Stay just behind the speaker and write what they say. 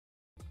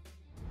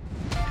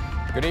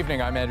Good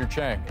evening, I'm Andrew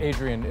Chang.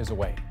 Adrian is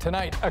away.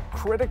 Tonight, a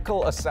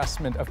critical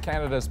assessment of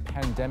Canada's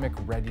pandemic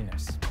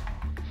readiness.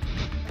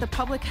 The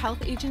Public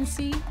Health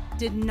Agency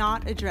did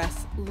not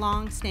address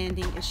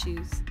long-standing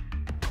issues.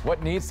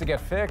 What needs to get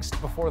fixed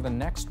before the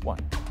next one?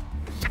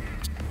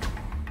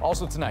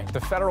 Also tonight, the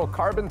federal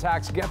carbon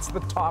tax gets the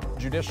top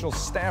judicial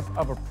stamp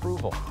of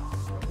approval.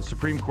 The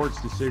Supreme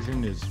Court's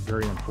decision is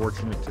very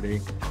unfortunate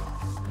today,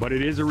 but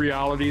it is a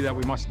reality that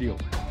we must deal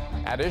with.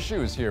 At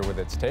Issue is here with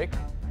its take.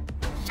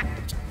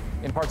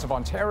 In parts of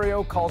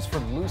Ontario, calls for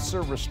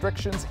looser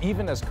restrictions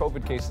even as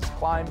COVID cases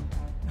climb.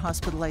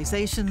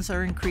 Hospitalizations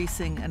are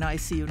increasing and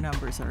ICU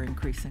numbers are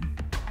increasing.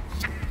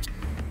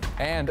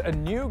 And a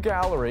new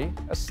gallery,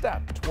 a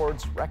step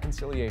towards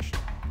reconciliation.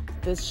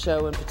 This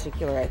show in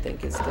particular, I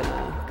think, is going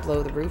to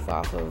blow the roof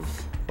off of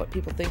what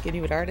people think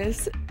Inuit art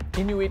is.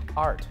 Inuit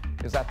art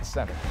is at the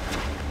center.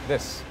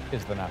 This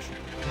is The National.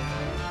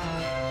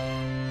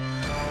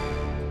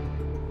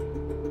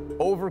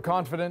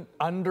 Overconfident,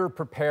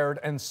 underprepared,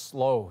 and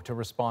slow to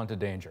respond to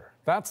danger.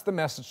 That's the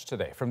message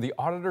today from the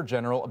Auditor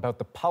General about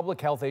the Public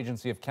Health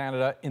Agency of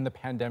Canada in the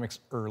pandemic's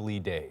early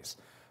days.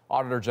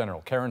 Auditor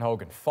General Karen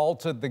Hogan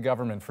faulted the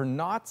government for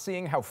not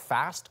seeing how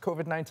fast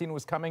COVID-19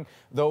 was coming,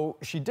 though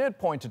she did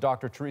point to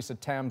Dr. Theresa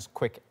Tam's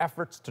quick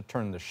efforts to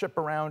turn the ship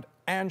around,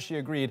 and she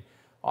agreed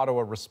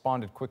Ottawa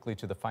responded quickly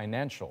to the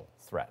financial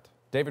threat.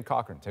 David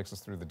Cochran takes us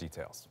through the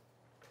details.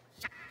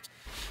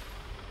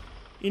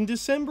 In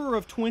December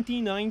of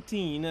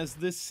 2019, as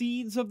the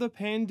seeds of the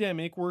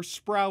pandemic were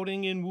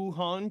sprouting in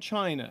Wuhan,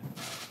 China,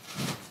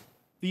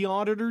 the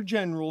Auditor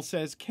General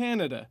says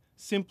Canada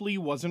simply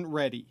wasn't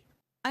ready.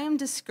 I am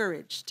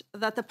discouraged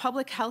that the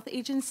Public Health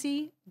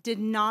Agency did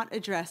not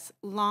address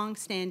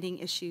long-standing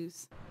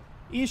issues.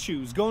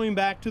 Issues going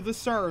back to the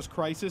SARS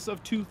crisis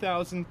of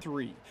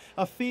 2003,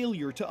 a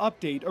failure to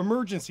update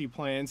emergency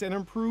plans and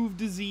improve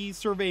disease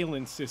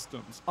surveillance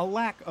systems, a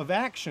lack of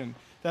action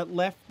that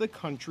left the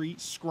country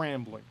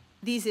scrambling.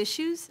 These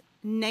issues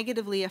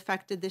negatively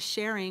affected the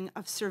sharing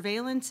of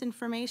surveillance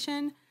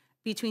information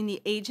between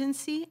the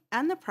agency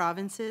and the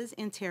provinces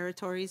and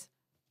territories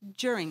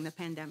during the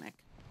pandemic.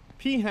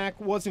 PHAC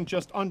wasn't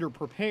just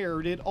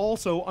underprepared, it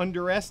also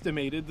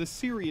underestimated the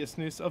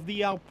seriousness of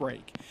the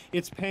outbreak.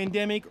 Its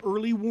pandemic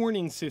early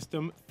warning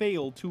system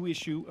failed to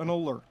issue an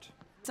alert.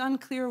 It's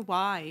unclear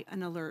why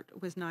an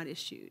alert was not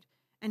issued.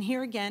 And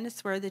here again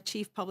is where the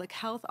Chief Public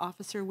Health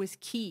Officer was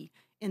key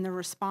in the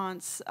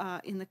response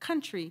in the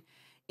country,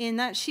 in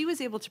that she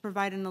was able to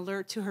provide an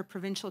alert to her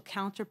provincial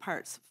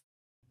counterparts.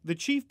 The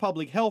Chief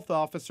Public Health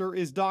Officer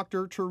is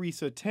Dr.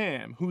 Theresa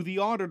Tam, who the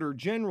Auditor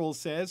General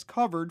says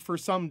covered for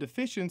some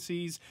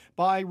deficiencies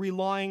by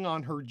relying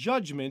on her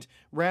judgment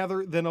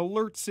rather than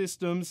alert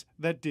systems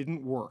that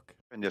didn't work.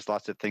 And there's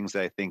lots of things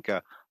that I think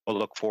we'll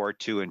look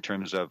forward to in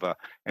terms of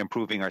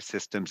improving our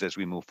systems as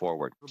we move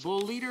forward. The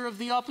leader of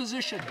the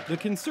opposition. The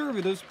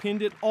Conservatives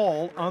pinned it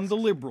all on the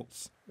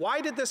Liberals.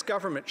 Why did this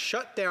government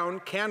shut down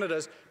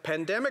Canada's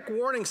pandemic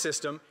warning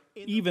system?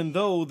 Even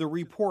though the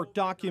report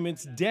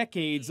documents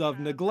decades of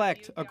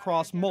neglect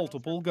across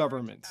multiple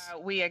governments.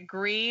 We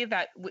agree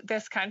that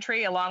this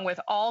country, along with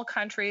all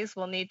countries,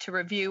 will need to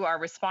review our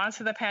response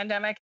to the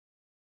pandemic.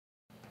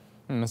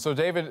 So,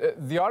 David,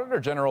 the Auditor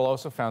General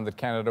also found that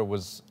Canada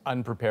was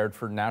unprepared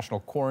for national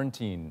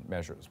quarantine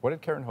measures. What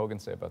did Karen Hogan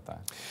say about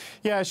that?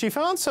 Yeah, she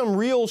found some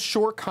real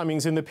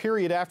shortcomings in the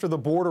period after the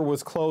border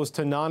was closed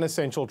to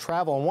non-essential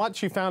travel. And what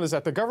she found is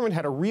that the government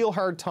had a real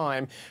hard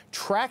time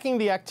tracking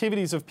the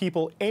activities of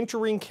people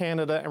entering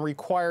Canada and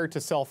required to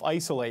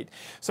self-isolate.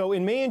 So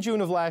in May and June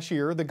of last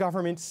year, the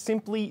government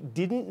simply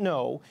didn't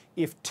know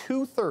if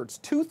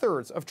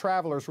two-thirds of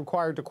travelers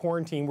required to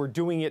quarantine were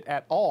doing it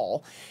at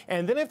all.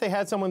 And then if they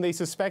had someone they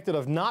suspected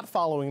of not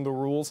following the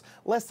rules,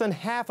 less than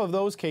half of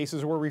those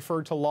cases were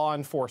referred to law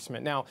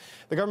enforcement. Now,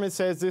 the government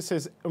says this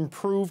has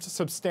improved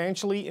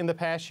substantially in the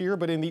past year,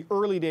 but in the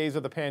early days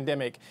of the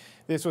pandemic,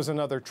 this was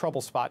another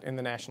trouble spot in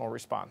the national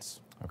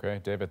response. Okay,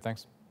 David,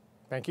 thanks.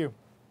 Thank you.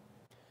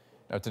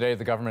 Now, today,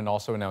 the government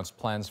also announced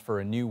plans for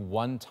a new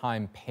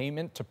one-time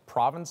payment to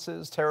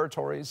provinces,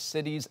 territories,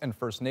 cities, and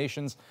First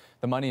Nations,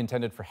 the money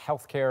intended for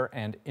healthcare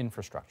and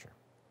infrastructure.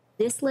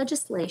 This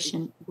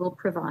legislation will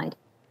provide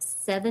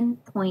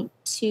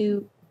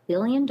 $7.2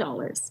 billion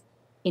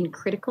in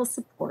critical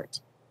support.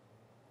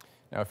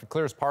 Now, if it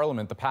clears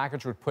Parliament, the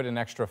package would put an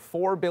extra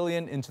 $4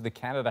 billion into the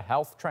Canada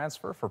Health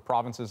Transfer for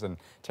provinces and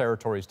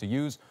territories to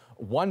use,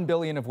 $1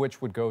 billion of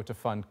which would go to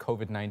fund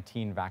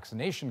COVID-19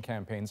 vaccination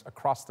campaigns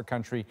across the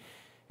country,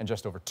 and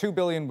just over $2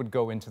 billion would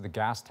go into the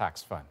gas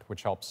tax fund,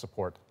 which helps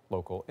support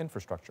local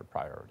infrastructure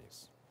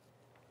priorities.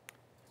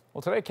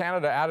 Well, today,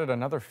 Canada added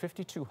another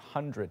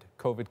 5,200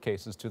 COVID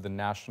cases to the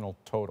national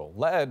total,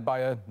 led by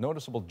a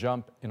noticeable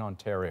jump in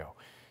Ontario.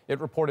 It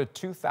reported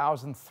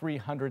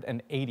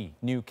 2,380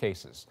 new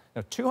cases.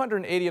 Now,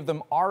 280 of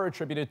them are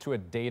attributed to a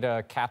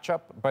data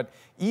catch-up, but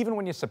even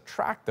when you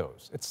subtract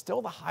those, it's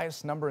still the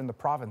highest number in the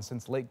province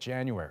since late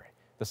January.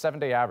 The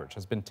 7-day average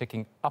has been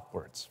ticking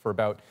upwards for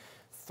about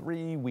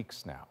 3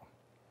 weeks now.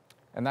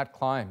 And that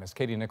climb, as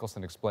Katie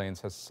Nicholson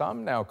explains, has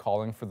some now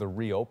calling for the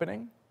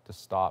reopening to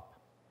stop.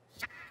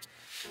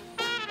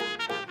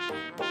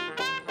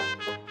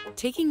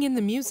 Taking in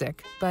the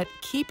music, but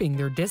keeping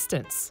their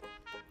distance.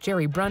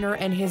 Jerry Brunner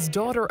and his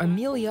daughter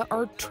Amelia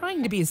are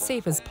trying to be as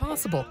safe as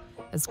possible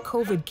as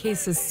COVID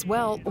cases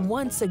swell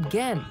once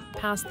again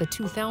past the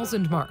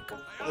 2,000 mark.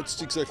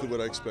 That's exactly what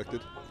I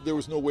expected. There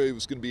was no way it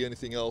was going to be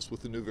anything else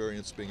with the new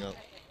variants being out.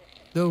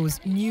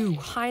 Those new,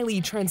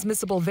 highly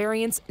transmissible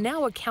variants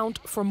now account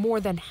for more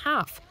than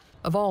half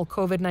of all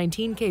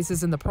COVID-19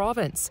 cases in the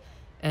province,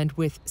 and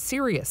with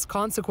serious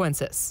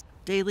consequences.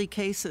 Daily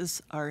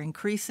cases are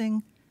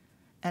increasing,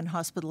 and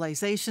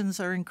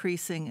hospitalizations are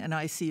increasing, and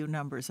ICU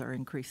numbers are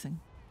increasing.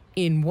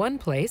 In one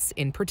place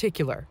in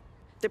particular.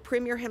 The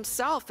Premier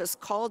himself has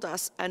called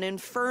us an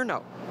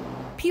inferno.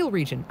 Peel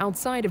region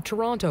outside of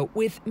Toronto,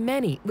 with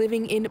many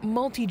living in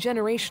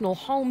multi-generational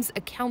homes,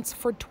 accounts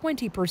for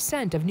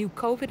 20% of new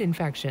COVID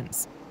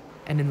infections.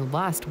 And in the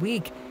last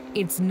week,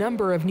 its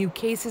number of new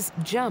cases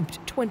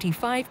jumped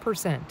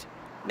 25%.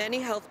 Many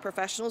health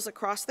professionals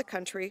across the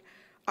country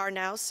are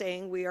now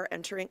saying we are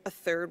entering a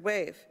third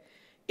wave.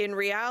 In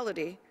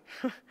reality,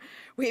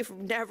 we've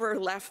never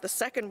left the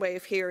second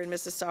wave here in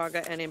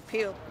Mississauga and in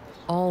Peel.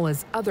 All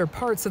as other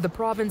parts of the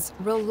province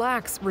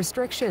relax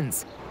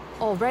restrictions.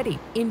 Already,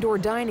 indoor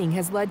dining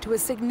has led to a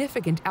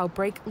significant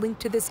outbreak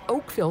linked to this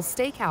Oakville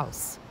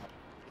steakhouse.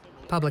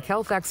 Public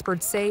health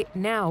experts say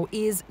now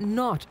is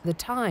not the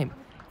time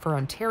for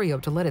Ontario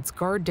to let its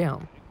guard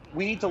down.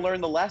 We need to learn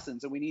the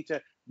lessons, and we need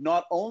to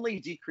not only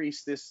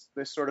decrease this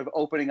sort of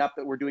opening up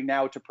that we're doing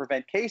now to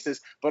prevent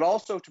cases, but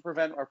also to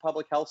prevent our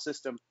public health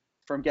system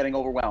from getting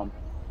overwhelmed.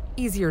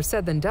 Easier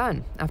said than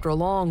done. After a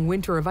long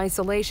winter of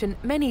isolation,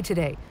 many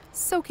today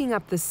soaking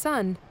up the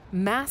sun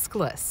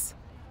maskless.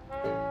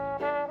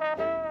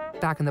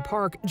 Back in the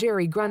park,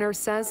 Jerry Brunner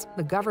says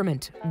the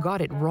government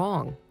got it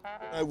wrong.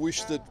 I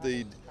wish that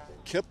they'd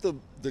kept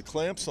the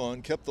clamps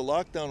on, kept the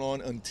lockdown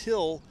on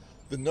until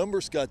the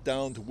numbers got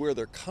down to where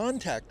their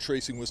contact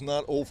tracing was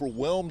not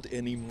overwhelmed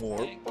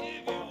anymore.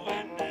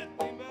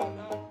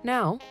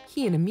 Now,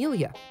 he and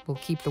Amelia will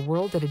keep the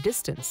world at a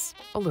distance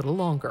a little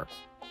longer.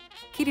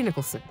 Katie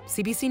Nicholson,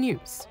 CBC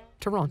News,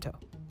 Toronto.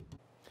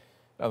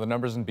 Now, the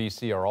numbers in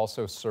BC are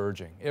also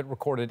surging. It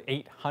recorded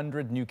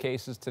 800 new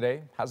cases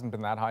today. Hasn't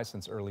been that high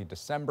since early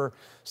December.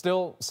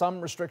 Still,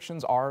 some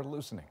restrictions are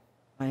loosening.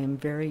 I am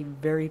very,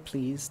 very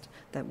pleased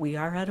that we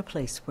are at a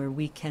place where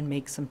we can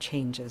make some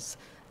changes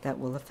that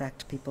will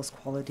affect people's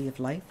quality of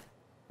life.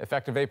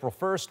 Effective April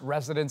 1st,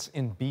 residents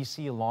in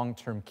BC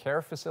long-term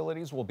care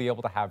facilities will be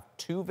able to have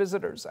 2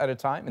 visitors at a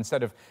time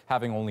instead of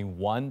having only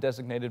 1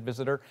 designated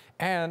visitor,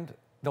 and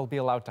they'll be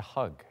allowed to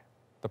hug.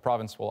 The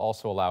province will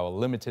also allow a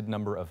limited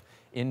number of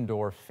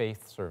indoor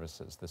faith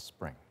services this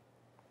spring.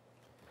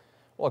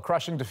 Well, a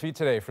crushing defeat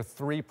today for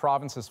 3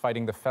 provinces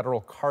fighting the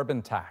federal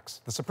carbon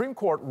tax. The Supreme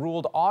Court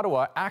ruled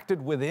Ottawa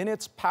acted within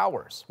its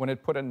powers when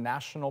it put a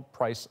national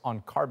price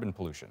on carbon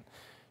pollution.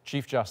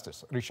 Chief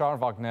Justice Richard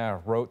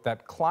Wagner wrote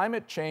that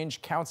climate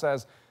change counts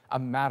as a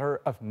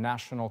matter of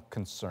national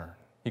concern.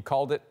 He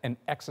called it an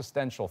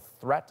existential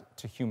threat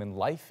to human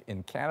life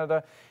in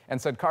Canada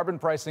and said carbon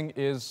pricing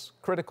is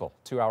critical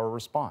to our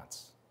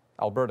response.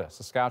 Alberta,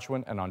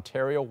 Saskatchewan, and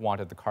Ontario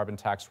wanted the carbon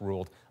tax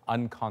ruled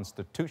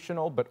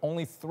unconstitutional, but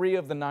only 3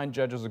 of the 9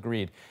 judges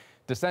agreed.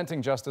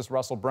 Dissenting Justice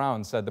Russell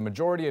Brown said the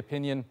majority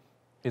opinion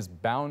is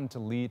bound to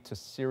lead to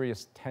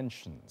serious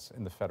tensions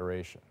in the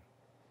Federation.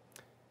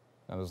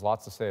 Now, there's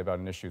lots to say about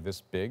an issue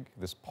this big,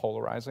 this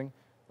polarizing.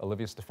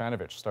 Olivia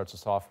Stefanovic starts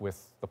us off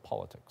with the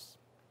politics.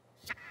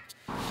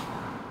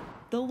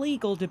 The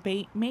legal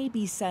debate may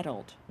be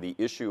settled. The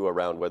issue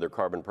around whether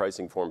carbon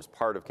pricing forms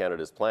part of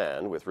Canada's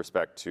plan with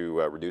respect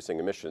to reducing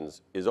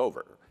emissions is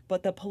over.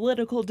 But the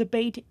political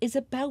debate is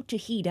about to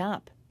heat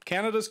up.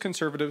 Canada's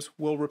Conservatives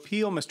will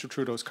repeal Mr.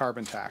 Trudeau's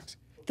carbon tax.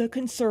 The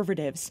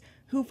Conservatives,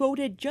 who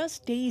voted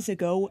just days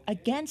ago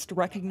against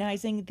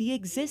recognizing the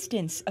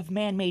existence of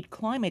man-made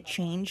climate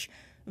change,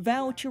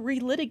 vow to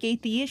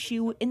relitigate the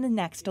issue in the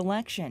next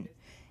election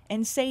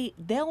and say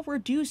they'll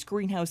reduce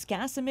greenhouse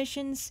gas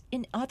emissions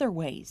in other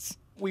ways.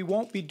 We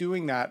won't be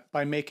doing that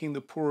by making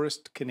the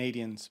poorest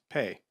Canadians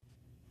pay.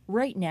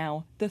 Right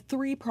now, the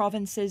 3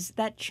 provinces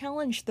that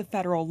challenge the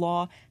federal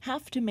law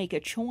have to make a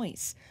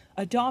choice: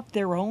 adopt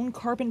their own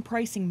carbon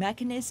pricing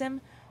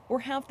mechanism or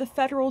have the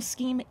federal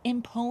scheme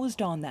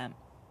imposed on them.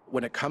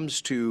 When it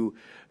comes to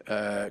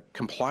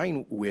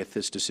complying with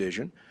this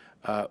decision,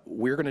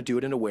 we're going to do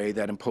it in a way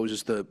that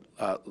imposes the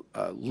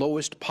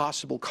lowest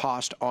possible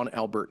cost on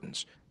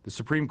Albertans. The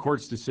Supreme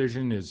Court's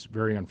decision is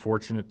very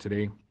unfortunate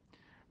today,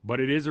 but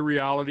it is a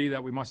reality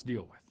that we must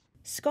deal with.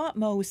 Scott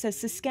Moe says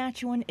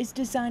Saskatchewan is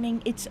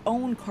designing its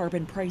own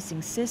carbon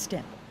pricing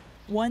system,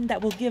 one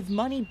that will give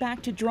money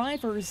back to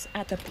drivers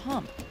at the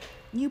pump.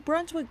 New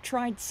Brunswick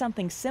tried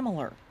something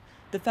similar.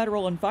 The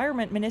federal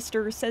environment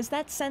minister says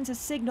that sends a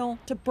signal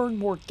to burn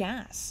more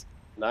gas.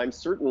 I'm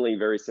certainly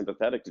very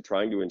sympathetic to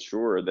trying to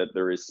ensure that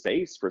there is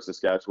space for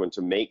Saskatchewan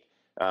to make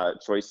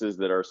choices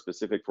that are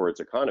specific for its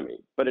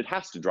economy, but it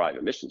has to drive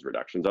emissions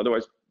reductions.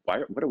 Otherwise,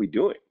 what are we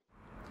doing?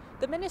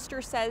 The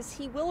minister says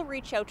he will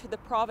reach out to the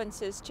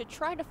provinces to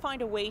try to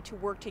find a way to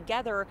work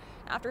together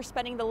after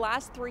spending the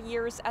last 3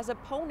 years as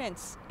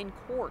opponents in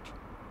court.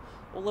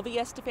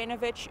 Olivia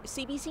Stefanovic,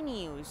 CBC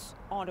News,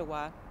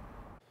 Ottawa.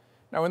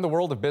 Now, in the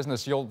world of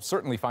business, you'll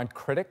certainly find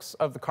critics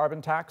of the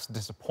carbon tax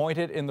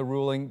disappointed in the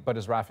ruling, but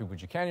as Rafi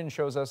Boudjikanian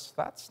shows us,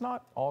 that's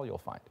not all you'll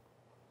find.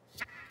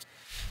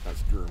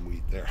 That's durum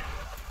wheat there.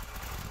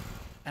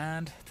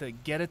 And to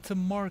get it to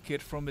market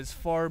from his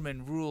farm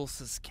in rural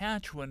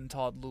Saskatchewan,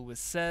 Todd Lewis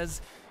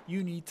says,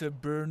 you need to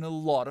burn a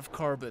lot of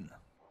carbon.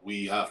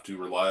 We have to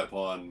rely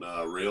upon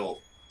rail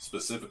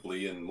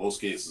specifically in most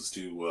cases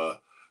to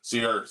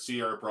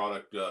see our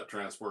product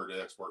transport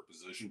to export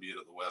position, be it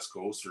at the West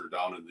Coast or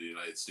down in the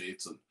United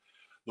States. And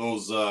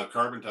those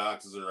carbon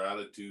taxes are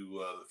added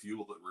to the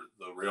fuel that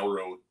the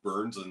railroad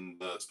burns, and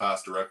it's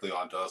passed directly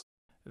on to us.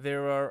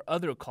 There are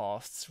other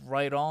costs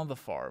right on the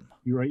farm.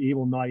 You're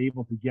not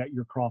able to get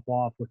your crop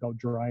off without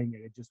drying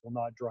it. It just will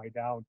not dry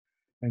down.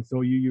 And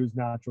so you use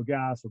natural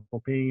gas or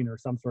propane or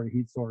some sort of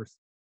heat source.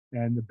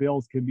 And the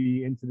bills can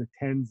be into the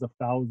tens of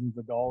thousands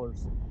of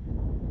dollars.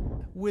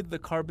 With the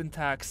carbon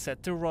tax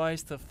set to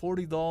rise to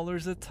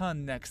 $40 a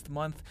ton next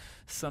month,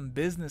 some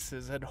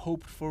businesses had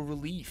hoped for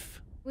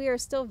relief. We are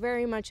still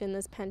very much in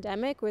this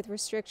pandemic with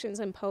restrictions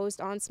imposed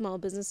on small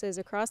businesses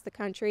across the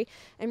country.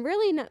 And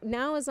really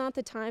now is not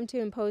the time to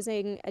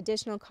imposing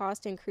additional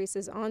cost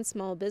increases on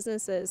small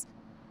businesses.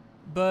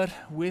 But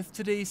with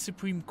today's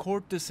Supreme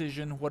Court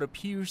decision, what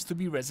appears to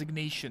be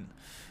resignation.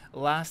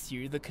 Last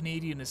year, the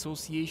Canadian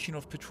Association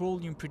of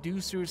Petroleum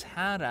Producers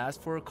had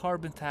asked for a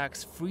carbon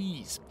tax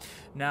freeze.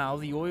 Now,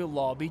 the oil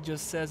lobby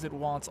just says it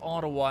wants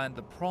Ottawa and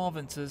the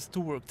provinces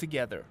to work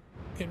together.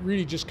 It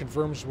really just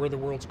confirms where the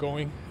world's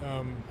going.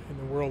 And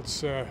the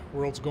world's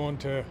going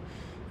to,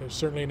 there's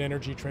certainly an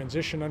energy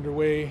transition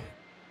underway.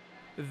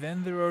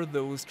 Then there are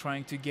those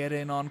trying to get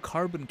in on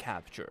carbon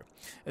capture.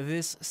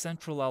 This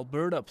Central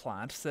Alberta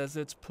plant says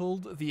it's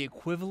pulled the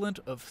equivalent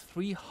of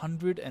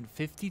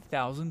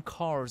 350,000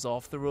 cars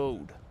off the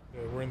road.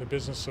 We're in the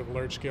business of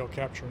large-scale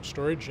capture and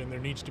storage, and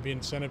there needs to be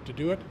incentive to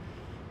do it.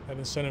 That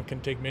incentive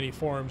can take many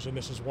forms, and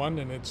this is one,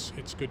 and it's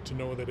good to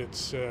know that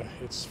it's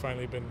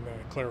finally been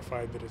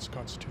clarified that it's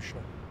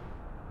constitutional.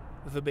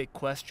 The big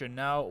question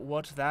now,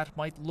 what that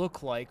might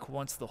look like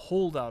once the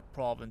holdout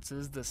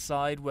provinces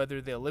decide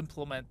whether they'll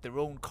implement their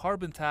own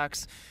carbon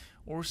tax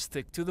or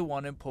stick to the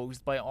one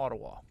imposed by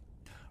Ottawa.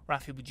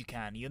 Rafi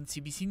Boudjikanian,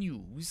 CBC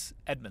News,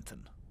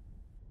 Edmonton.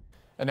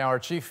 And now our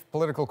chief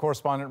political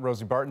correspondent,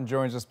 Rosie Barton,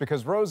 joins us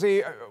because,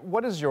 Rosie,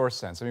 what is your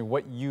sense? I mean,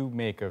 what you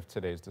make of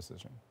today's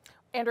decision?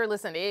 Andrew,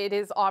 listen, it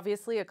is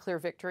obviously a clear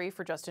victory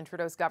for Justin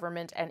Trudeau's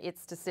government and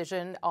its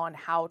decision on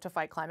how to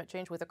fight climate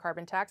change with a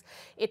carbon tax.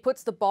 It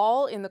puts the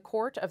ball in the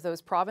court of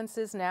those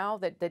provinces now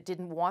that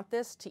didn't want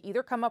this to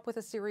either come up with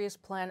a serious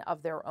plan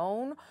of their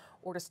own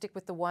or to stick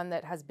with the one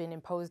that has been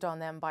imposed on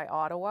them by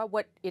Ottawa.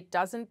 What it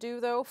doesn't do,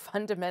 though,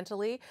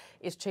 fundamentally,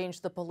 is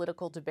change the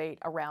political debate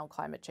around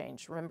climate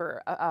change.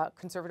 Remember,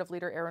 Conservative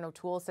leader Erin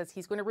O'Toole says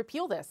he's going to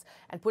repeal this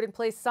and put in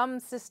place some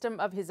system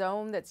of his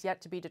own that's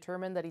yet to be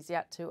determined, that he's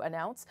yet to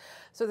announce.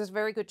 So there's a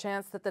very good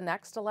chance that the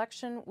next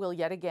election will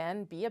yet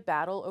again be a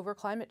battle over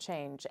climate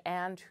change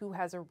and who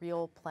has a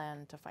real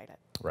plan to fight it.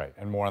 Right,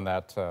 and more on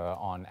that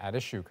on At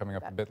Issue coming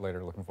up a bit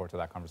later. Looking forward to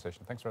that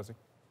conversation. Thanks, Rosie.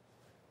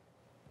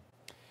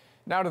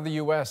 Now to the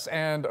U.S.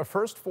 and a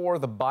first for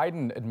the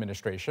Biden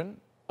administration,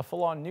 a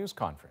full-on news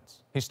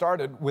conference. He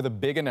started with a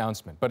big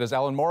announcement, but as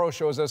Ellen Morrow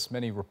shows us,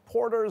 many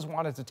reporters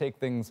wanted to take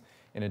things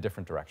in a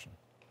different direction.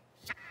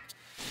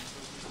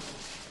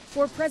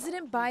 For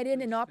President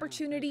Biden, an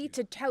opportunity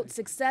to tout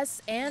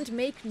success and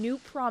make new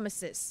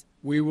promises.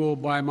 We will,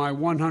 by my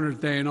 100th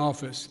day in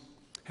office,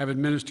 have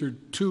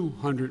administered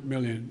 200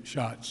 million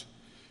shots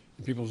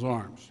in people's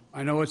arms.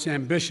 I know it's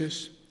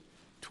ambitious,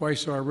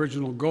 twice our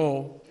original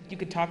goal. You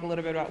could talk a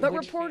little bit about. But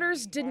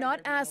reporters did not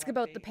ask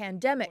about the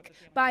pandemic.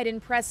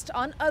 Biden pressed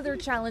on other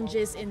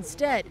challenges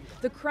instead.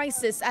 The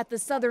crisis at the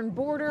southern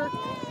border,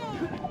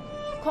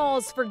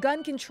 calls for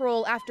gun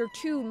control after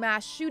 2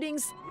 mass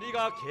shootings,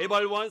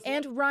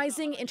 and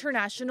rising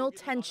international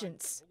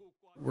tensions.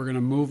 We're going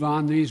to move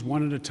on these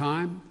one at a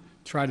time,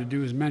 try to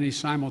do as many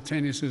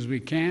simultaneous as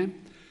we can.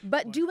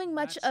 But doing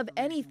much of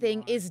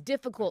anything is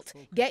difficult.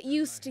 Get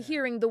used to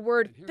hearing the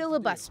word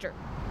filibuster.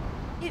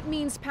 It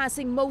means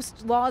passing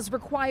most laws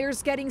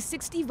requires getting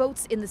 60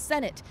 votes in the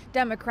Senate.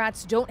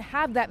 Democrats don't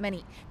have that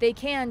many. They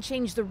can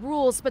change the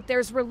rules, but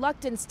there's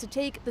reluctance to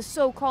take the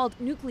so-called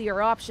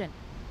nuclear option.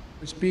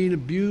 It's being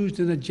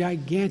abused in a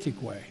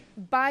gigantic way.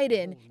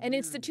 Biden, an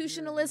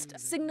institutionalist,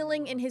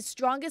 signaling in his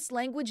strongest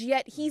language,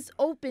 yet he's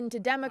open to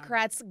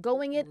Democrats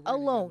going it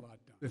alone.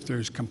 If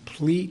there's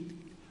complete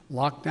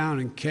lockdown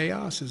and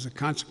chaos as a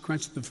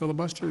consequence of the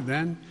filibuster,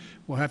 then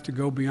we'll have to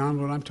go beyond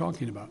what I'm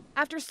talking about.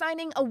 After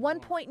signing a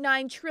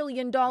 $1.9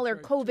 trillion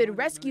COVID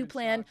rescue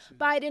plan,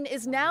 Biden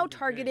is now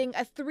targeting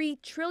a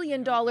 $3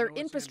 trillion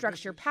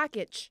infrastructure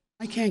package.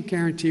 I can't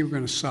guarantee we're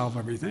going to solve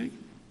everything,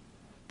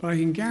 but I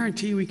can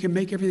guarantee we can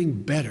make everything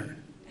better.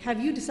 Have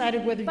you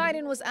decided whether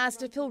Biden was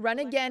asked if he'll run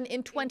again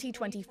in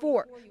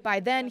 2024. By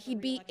then,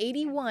 he'd be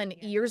 81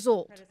 years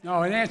old.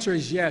 No, the answer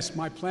is yes.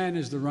 My plan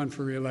is to run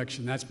for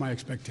re-election. That's my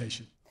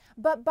expectation.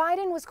 But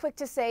Biden was quick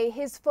to say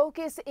his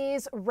focus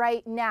is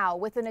right now,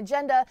 with an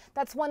agenda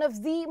that's one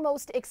of the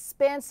most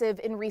expansive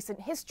in recent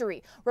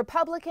history.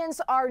 Republicans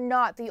are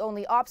not the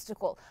only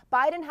obstacle.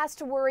 Biden has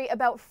to worry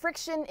about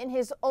friction in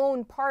his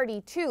own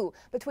party, too,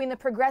 between the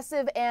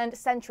progressive and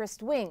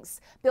centrist wings.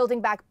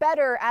 Building back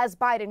better, as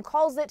Biden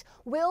calls it,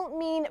 will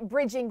mean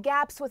bridging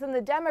gaps within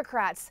the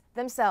Democrats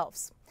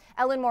themselves.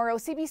 Ellen Morrow,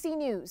 CBC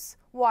News,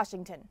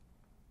 Washington.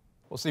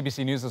 Well,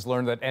 CBC News has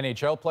learned that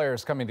NHL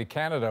players coming to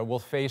Canada will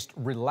face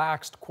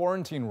relaxed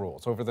quarantine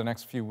rules over the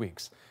next few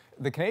weeks.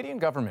 The Canadian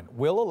government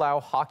will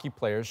allow hockey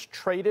players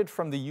traded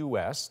from the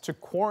U.S. to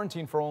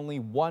quarantine for only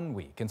 1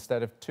 week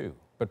instead of 2.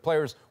 But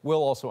players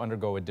will also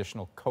undergo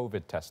additional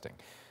COVID testing.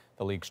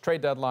 The league's trade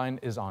deadline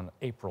is on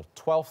April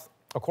 12th.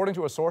 According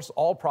to a source,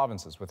 all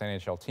provinces with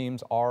NHL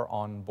teams are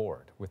on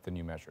board with the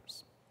new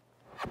measures.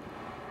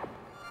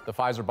 The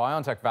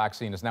Pfizer-BioNTech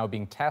vaccine is now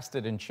being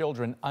tested in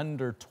children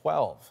under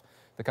 12.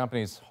 The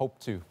companies hope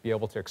to be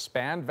able to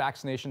expand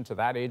vaccination to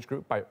that age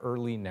group by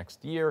early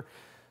next year.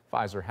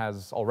 Pfizer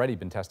has already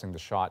been testing the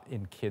shot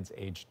in kids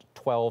aged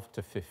 12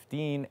 to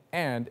 15,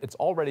 and it's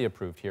already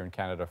approved here in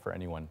Canada for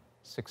anyone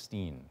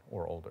 16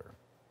 or older.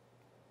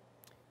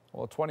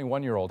 Well, a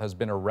 21-year-old has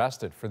been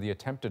arrested for the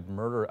attempted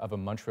murder of a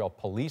Montreal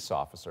police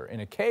officer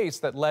in a case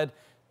that led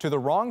to the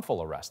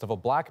wrongful arrest of a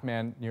black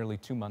man nearly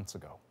 2 months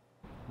ago.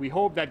 We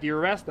hope that the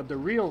arrest of the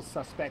real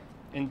suspect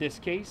in this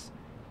case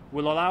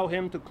will allow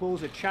him to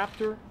close a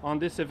chapter on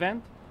this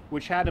event,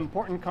 which had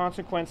important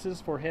consequences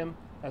for him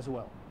as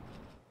well.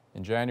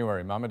 In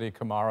January, Mamadi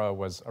Kamara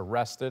was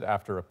arrested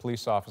after a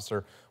police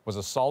officer was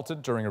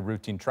assaulted during a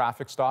routine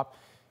traffic stop.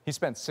 He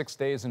spent 6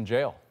 days in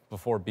jail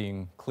before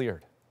being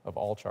cleared of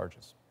all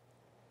charges.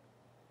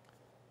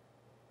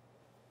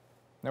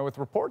 Now, with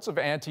reports of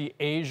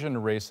anti-Asian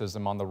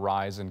racism on the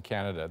rise in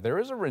Canada, there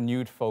is a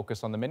renewed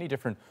focus on the many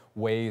different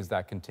ways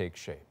that can take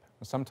shape.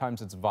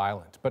 Sometimes it's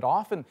violent, but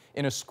often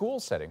in a school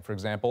setting, for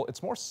example,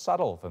 it's more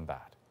subtle than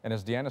that. And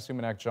as Deanna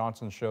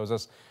Sumanak-Johnson shows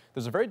us,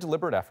 there's a very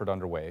deliberate effort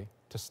underway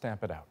to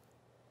stamp it out.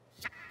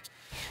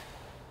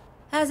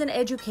 As an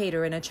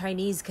educator and a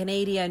Chinese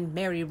Canadian,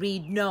 Mary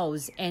Reid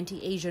knows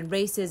anti-Asian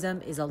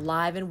racism is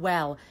alive and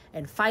well,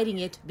 and fighting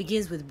it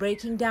begins with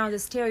breaking down the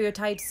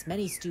stereotypes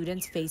many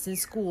students face in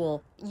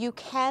school. You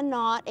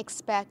cannot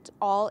expect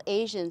all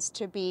Asians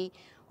to be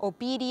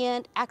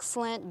obedient,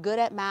 excellent, good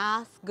at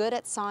math, good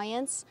at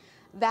science.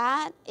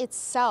 That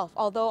itself,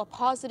 although a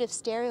positive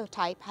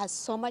stereotype, has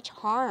so much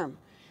harm.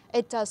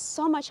 It does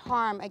so much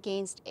harm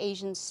against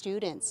Asian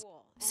students.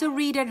 So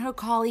Reid and her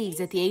colleagues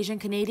at the Asian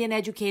Canadian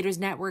Educators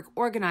Network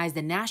organized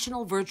a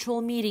national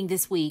virtual meeting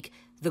this week.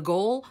 The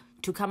goal?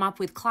 To come up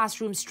with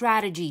classroom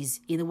strategies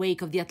in the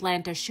wake of the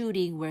Atlanta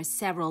shooting where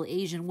several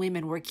Asian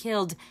women were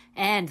killed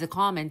and the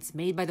comments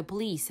made by the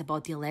police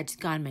about the alleged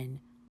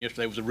gunman.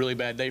 Yesterday was a really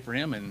bad day for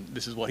him, and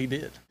this is what he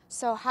did.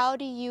 So how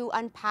do you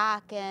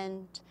unpack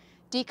and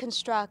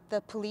deconstruct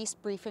the police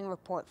briefing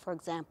report, for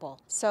example?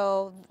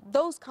 So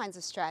those kinds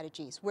of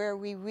strategies where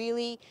we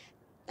really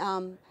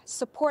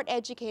support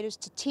educators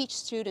to teach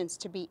students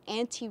to be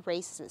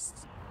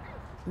anti-racist.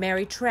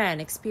 Mary Tran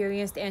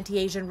experienced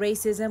anti-Asian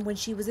racism when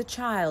she was a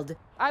child.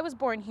 I was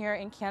born here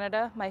in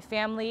Canada. My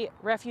family,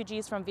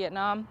 refugees from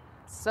Vietnam.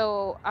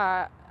 So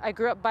I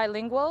grew up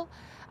bilingual,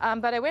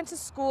 but I went to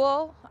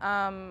school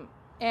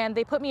and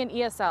they put me in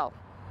ESL.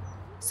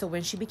 So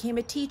when she became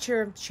a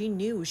teacher, she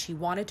knew she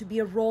wanted to be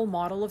a role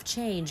model of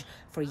change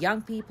for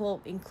young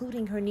people,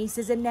 including her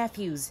nieces and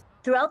nephews.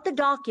 Throughout the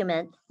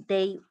document,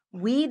 they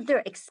weave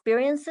their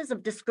experiences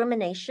of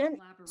discrimination.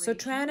 So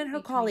Tran and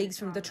her colleagues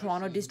from the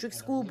Toronto District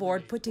School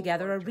Board put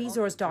together a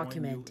resource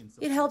document.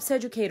 It helps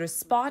educators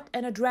spot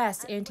and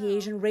address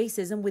anti-Asian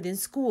racism within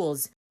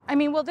schools. I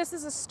mean, well, this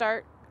is a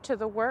start to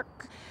the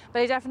work,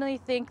 but I definitely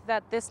think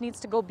that this needs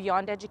to go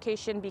beyond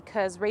education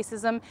because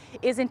racism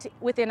isn't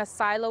within a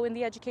silo in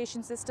the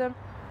education system.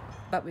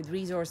 But with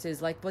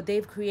resources like what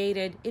they've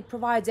created, it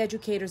provides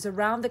educators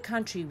around the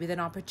country with an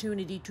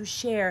opportunity to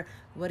share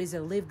what is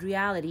a lived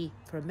reality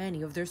for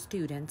many of their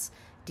students.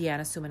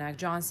 Deanna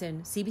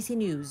Sumanak-Johnson, CBC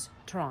News,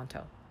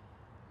 Toronto.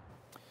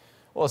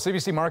 Well, a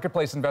CBC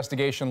Marketplace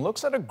investigation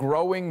looks at a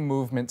growing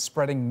movement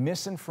spreading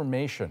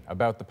misinformation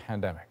about the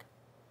pandemic.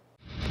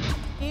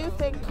 Do you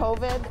think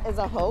COVID is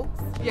a hoax?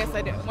 Yes,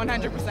 I do,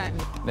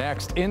 100%.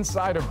 Next,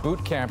 inside a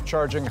boot camp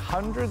charging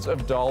hundreds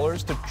of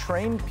dollars to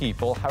train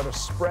people how to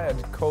spread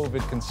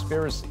COVID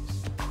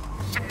conspiracies.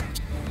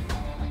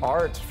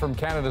 Art from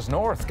Canada's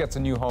north gets a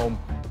new home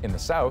in the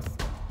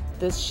south.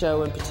 This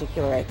show in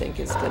particular, I think,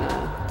 is going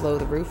to blow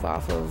the roof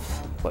off of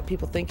what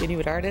people think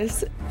Inuit art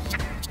is.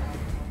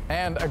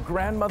 And a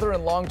grandmother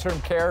in long-term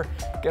care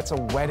gets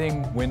a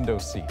wedding window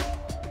seat.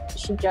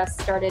 She just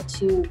started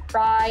to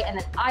cry, and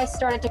then I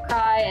started to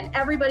cry, and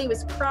everybody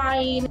was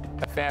crying.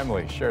 A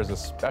family shares a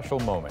special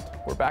moment.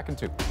 We're back in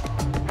 2.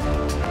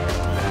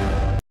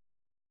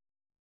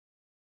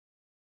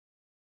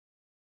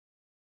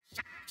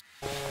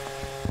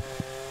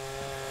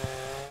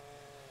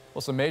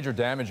 Well, some major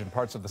damage in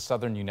parts of the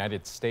southern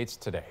United States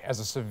today as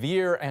a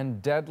severe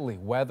and deadly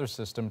weather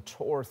system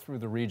tore through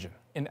the region.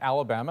 In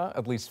Alabama,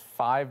 at least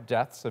 5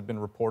 deaths have been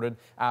reported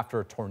after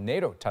a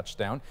tornado touched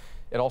down.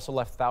 It also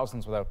left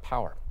thousands without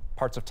power.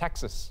 Parts of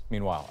Texas,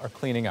 meanwhile, are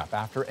cleaning up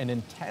after an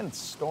intense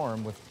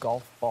storm with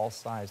golf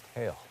ball-sized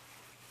hail.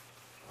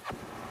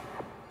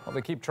 Well,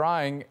 they keep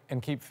trying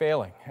and keep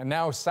failing. And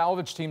now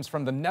salvage teams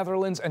from the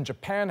Netherlands and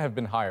Japan have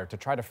been hired to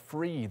try to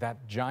free that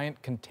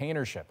giant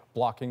container ship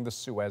blocking the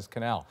Suez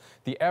Canal.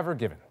 The Ever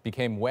Given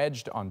became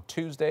wedged on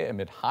Tuesday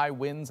amid high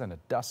winds and a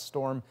dust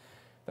storm.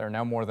 There are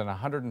now more than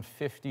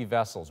 150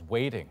 vessels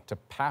waiting to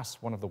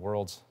pass one of the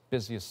world's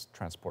busiest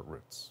transport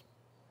routes.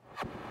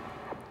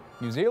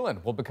 New Zealand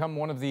will become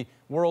one of the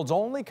world's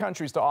only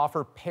countries to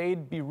offer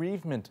paid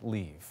bereavement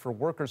leave for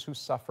workers who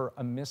suffer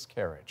a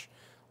miscarriage.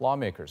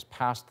 Lawmakers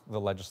passed the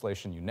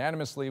legislation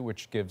unanimously,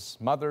 which gives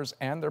mothers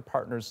and their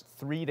partners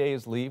 3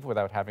 days leave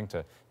without having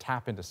to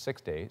tap into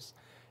 6 days.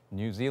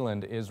 New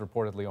Zealand is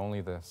reportedly only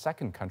the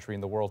second country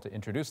in the world to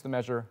introduce the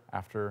measure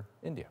after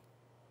India.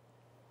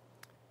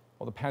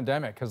 Well, the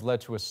pandemic has led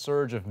to a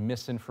surge of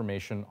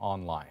misinformation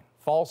online.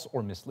 False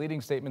or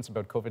misleading statements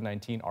about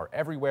COVID-19 are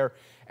everywhere,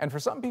 and for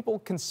some people,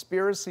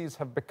 conspiracies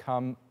have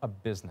become a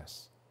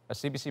business. A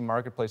CBC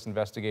Marketplace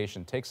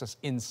investigation takes us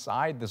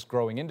inside this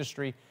growing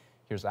industry.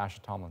 Here's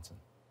Asha Tomlinson.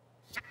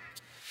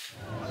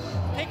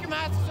 Take your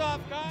masks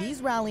off, guys.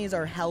 These rallies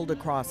are held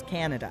across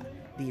Canada.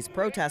 These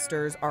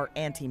protesters are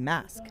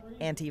anti-mask,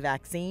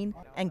 anti-vaccine,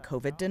 and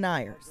COVID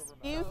deniers.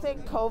 Do you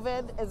think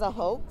COVID is a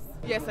hoax?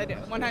 Yes, I do,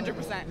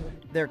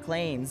 100%. Their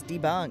claims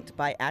debunked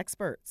by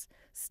experts.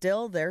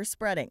 Still, they're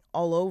spreading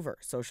all over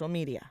social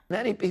media.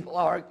 Many people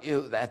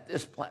argue that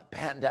this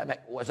pandemic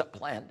was a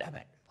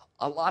plandemic.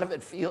 A lot of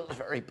it feels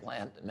very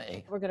planned to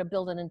me. We're going to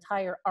build an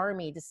entire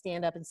army to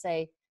stand up and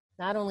say,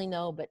 not only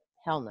no, but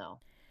hell no.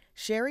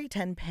 Sherry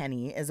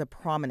Tenpenny is a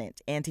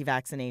prominent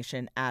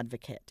anti-vaccination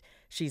advocate.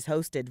 She's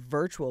hosted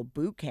virtual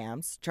boot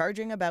camps,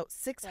 charging about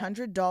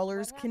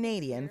 $600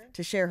 Canadian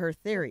to share her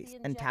theories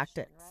and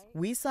tactics.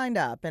 We signed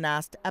up and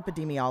asked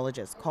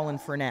epidemiologist Colin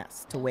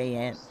Furness to weigh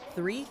in.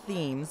 3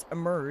 themes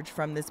emerge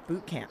from this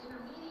boot camp,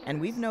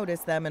 and we've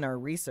noticed them in our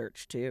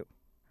research too.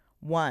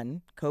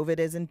 1, COVID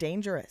isn't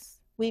dangerous.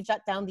 We've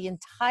shut down the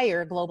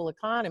entire global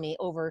economy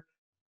over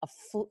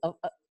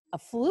a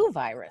flu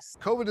virus.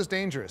 COVID is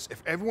dangerous.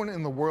 If everyone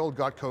in the world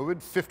got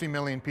COVID, 50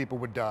 million people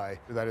would die.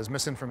 That is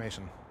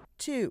misinformation.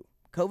 2,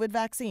 COVID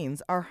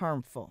vaccines are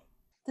harmful.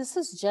 This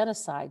is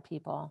genocide,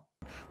 people.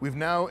 We've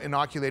now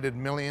inoculated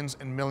millions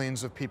and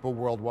millions of people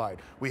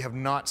worldwide. We have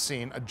not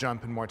seen a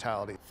jump in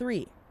mortality.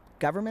 3,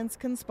 governments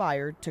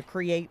conspired to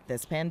create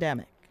this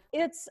pandemic.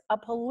 It's a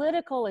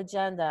political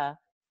agenda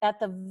at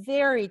the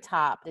very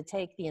top to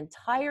take the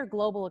entire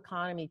global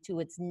economy to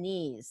its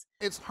knees.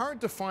 It's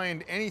hard to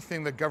find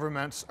anything that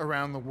governments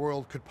around the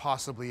world could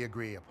possibly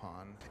agree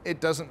upon. It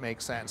doesn't make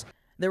sense.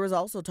 There was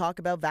also talk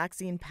about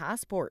vaccine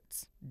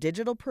passports,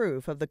 digital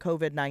proof of the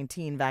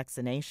COVID-19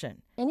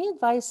 vaccination. Any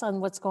advice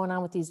on what's going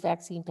on with these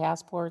vaccine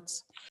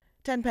passports?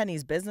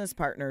 Tenpenny's business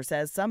partner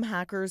says some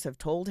hackers have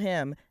told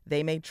him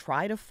they may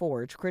try to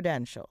forge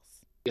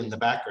credentials. In the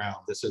background,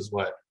 this is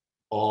what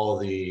all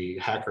the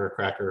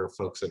hacker-cracker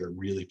folks that are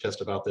really pissed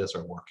about this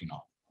are working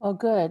on. Oh,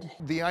 good.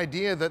 The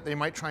idea that they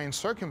might try and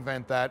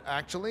circumvent that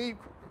actually,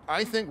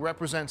 I think,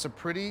 represents a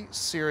pretty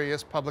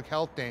serious public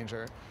health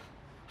danger.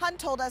 Hunt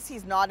told us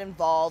he's not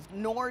involved,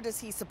 nor does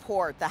he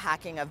support the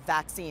hacking of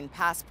vaccine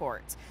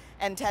passports.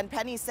 And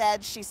Tenpenny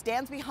said she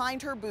stands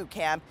behind her boot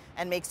camp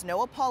and makes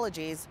no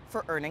apologies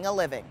for earning a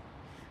living.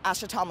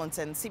 Asha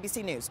Tomlinson,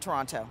 CBC News,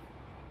 Toronto.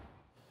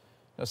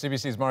 Now,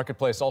 CBC's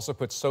Marketplace also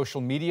puts social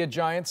media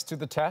giants to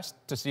the test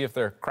to see if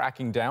they're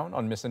cracking down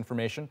on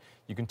misinformation.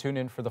 You can tune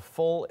in for the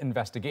full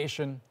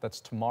investigation.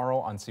 That's tomorrow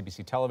on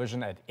CBC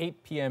television at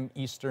 8 p.m.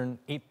 Eastern,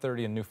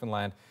 8:30 in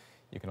Newfoundland.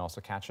 You can also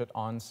catch it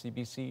on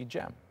CBC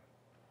Gem.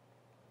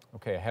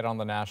 Okay, ahead on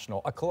the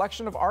National, a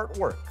collection of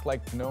artwork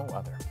like no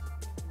other.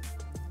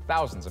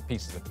 Thousands of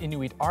pieces of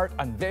Inuit art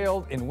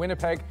unveiled in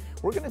Winnipeg.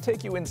 We're going to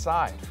take you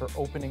inside for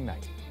opening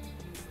night.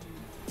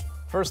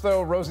 First,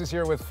 though, Rosie's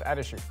here with At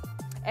Issue.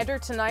 Enter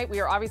tonight, we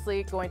are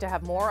obviously going to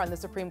have more on the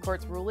Supreme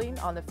Court's ruling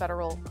on the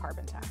federal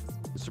carbon tax.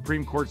 The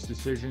Supreme Court's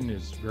decision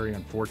is very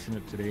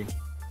unfortunate today.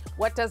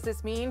 What does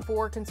this mean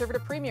for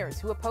Conservative premiers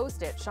who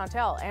opposed it?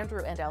 Chantal,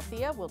 Andrew, and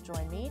Althea will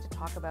join me to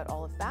talk about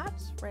all of that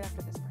right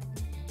after this break.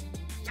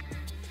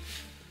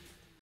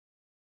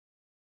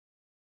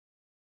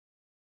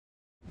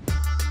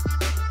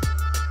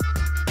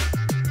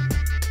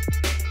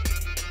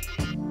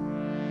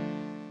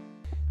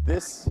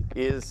 This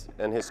is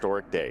an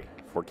historic day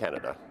for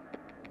Canada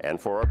and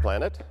for our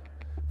planet,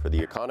 for the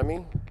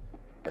economy,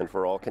 and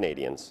for all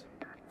Canadians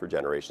for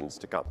generations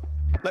to come.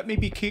 Let me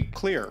be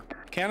clear.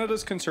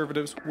 Canada's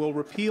Conservatives will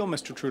repeal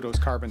Mr. Trudeau's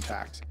carbon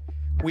tax.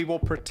 We will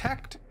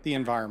protect the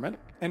environment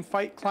and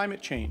fight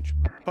climate change,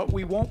 but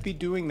we won't be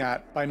doing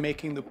that by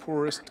making the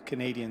poorest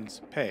Canadians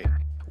pay.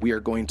 We are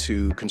going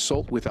to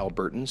consult with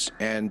Albertans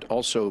and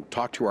also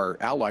talk to our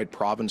allied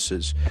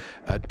provinces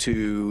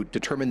to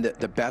determine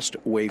the best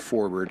way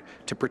forward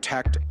to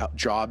protect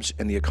jobs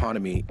and the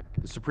economy.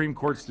 The Supreme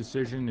Court's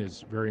decision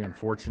is very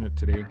unfortunate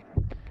today,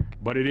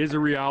 but it is a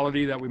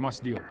reality that we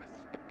must deal with.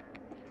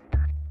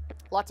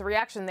 Lots of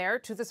reaction there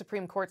to the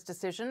Supreme Court's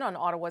decision on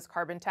Ottawa's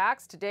carbon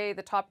tax. Today,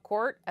 the top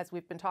court, as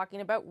we've been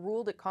talking about,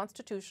 ruled it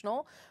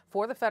constitutional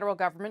for the federal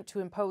government to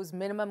impose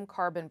minimum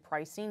carbon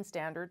pricing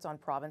standards on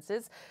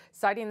provinces,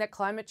 citing that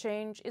climate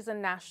change is a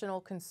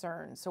national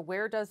concern. So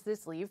where does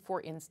this leave,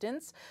 for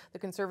instance, the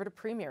Conservative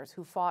premiers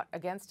who fought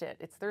against it?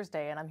 It's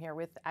Thursday, and I'm here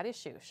with At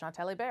Issue,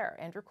 Chantal Hébert,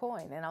 Andrew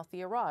Coyne, and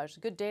Althea Raj.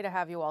 Good day to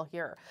have you all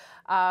here.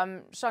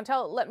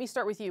 Chantal, let me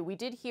start with you. We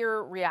did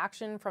hear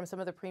reaction from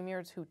some of the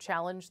premiers who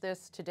challenged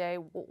this today.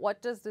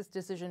 What does this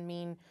decision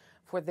mean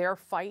for their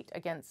fight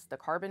against the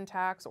carbon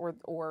tax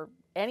or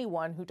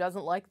anyone who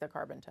doesn't like the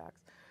carbon tax?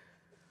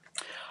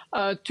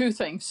 Two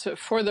things.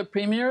 For the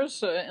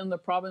premiers in the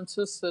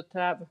provinces that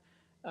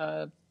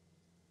have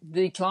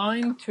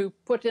declined to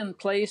put in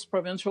place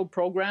provincial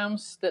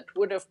programs that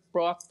would have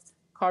brought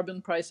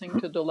carbon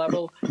pricing to the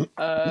level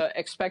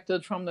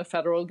expected from the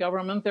federal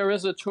government, there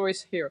is a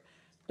choice here.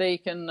 They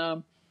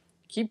can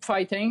keep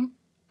fighting.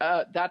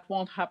 That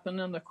won't happen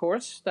in the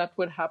courts. That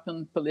would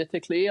happen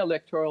politically,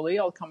 electorally.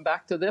 I'll come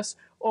back to this.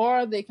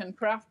 Or they can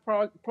craft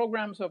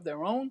programs of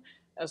their own,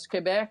 as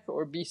Quebec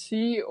or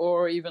BC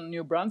or even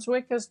New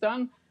Brunswick has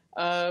done,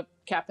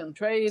 cap and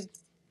trade,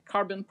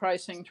 carbon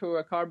pricing through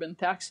a carbon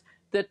tax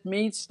that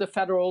meets the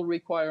federal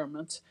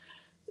requirements.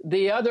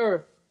 The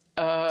other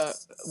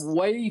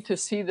way to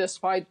see this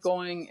fight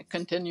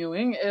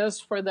continuing is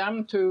for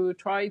them to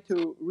try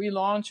to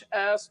relaunch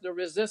as the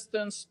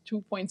Resistance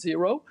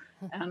 2.0,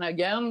 and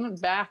again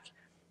back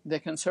the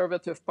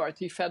Conservative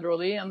Party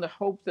federally, in the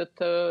hope that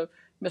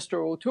Mr.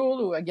 O'Toole,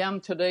 who again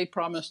today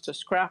promised to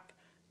scrap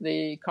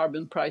the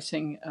carbon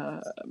pricing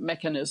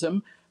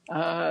mechanism,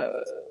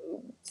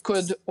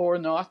 could or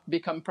not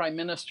become Prime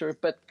Minister.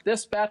 But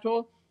this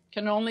battle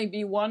can only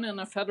be won in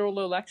a federal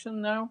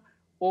election now,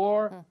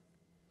 or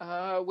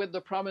with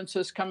the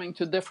provinces coming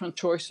to different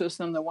choices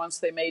than the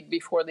ones they made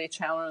before they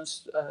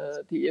challenged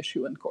the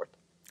issue in court.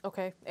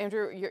 Okay.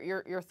 Andrew,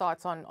 your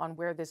thoughts on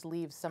where this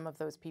leaves some of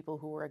those people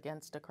who were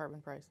against a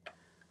carbon price?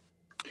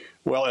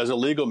 Well, as a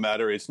legal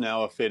matter, it's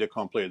now a fait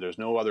accompli. There's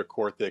no other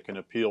court they can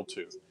appeal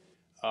to.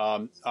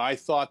 I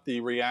thought the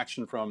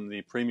reaction from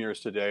the premiers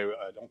today,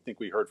 I don't think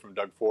we heard from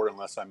Doug Ford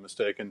unless I'm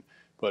mistaken,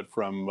 but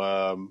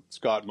from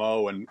Scott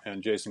Moe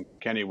and Jason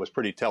Kenney was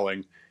pretty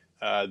telling.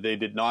 They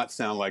did not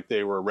sound like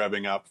they were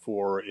revving up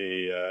for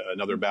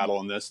another battle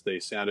on this. They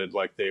sounded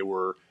like they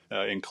were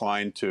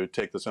inclined to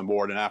take this on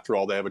board. And after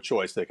all, they have a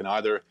choice. They can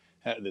either,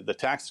 the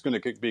tax is going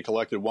to be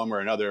collected one way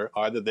or another.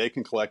 Either they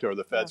can collect it or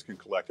the feds can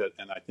collect it.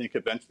 And I think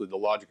eventually the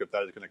logic of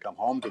that is going to come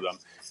home to them.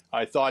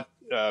 I thought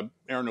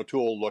Aaron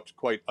O'Toole looked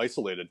quite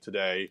isolated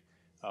today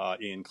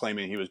in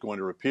claiming he was going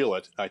to repeal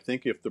it. I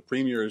think if the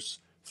premiers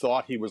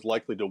thought he was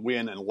likely to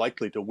win and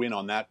likely to win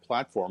on that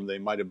platform, they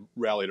might have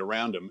rallied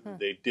around him.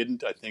 They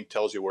didn't, I think,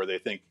 tells you where they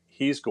think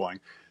he's going.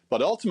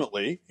 But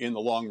ultimately, in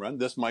the long run,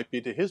 this might be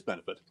to his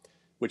benefit,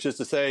 which is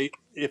to say,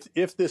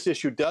 if this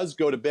issue does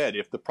go to bed,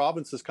 if the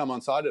provinces come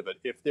on side of it,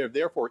 if there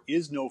therefore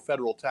is no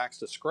federal tax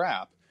to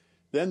scrap,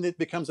 then it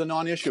becomes a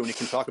non-issue and he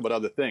can talk about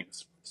other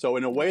things. So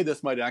in a way,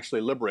 this might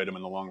actually liberate him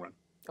in the long run.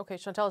 Okay,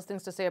 Chantal has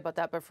things to say about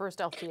that. But first,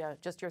 Althea,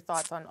 just your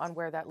thoughts on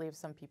where that leaves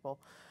some people.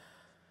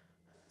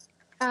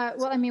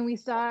 Well, I mean, we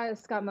saw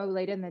Scott Moe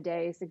late in the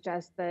day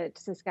suggest that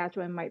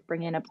Saskatchewan might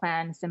bring in a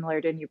plan similar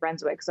to New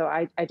Brunswick. So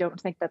I don't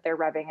think that they're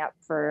revving up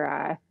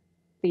for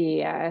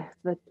the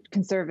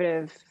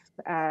Conservative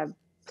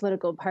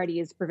political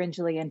parties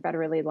provincially and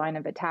federally line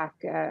of attack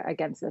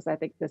against this. I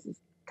think this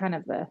is kind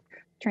of the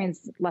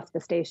train's left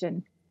the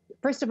station.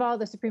 First of all,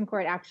 the Supreme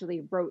Court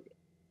actually wrote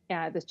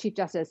the Chief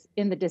Justice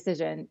in the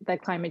decision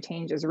that climate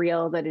change is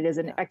real, that it is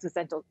an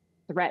existential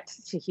threat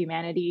to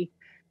humanity.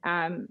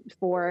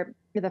 For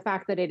the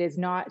fact that it is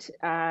not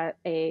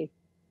a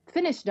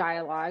finished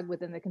dialogue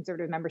within the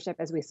Conservative membership,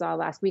 as we saw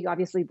last week.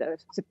 Obviously, the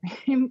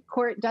Supreme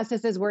Court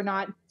justices were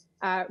not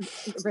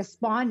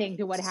responding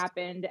to what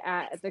happened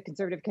at the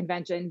Conservative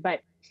convention,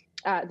 but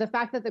the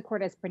fact that the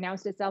court has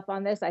pronounced itself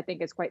on this, I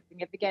think, is quite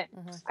significant.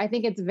 I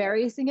think it's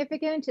very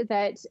significant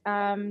that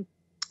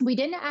we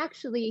didn't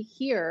actually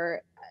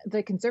hear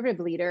the Conservative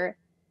leader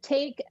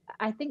take,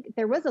 I think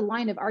there was a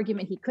line of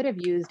argument he could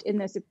have used in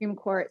the Supreme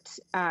Court's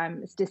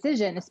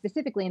decision,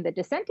 specifically in the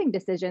dissenting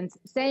decisions,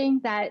 saying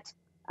that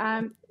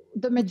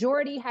the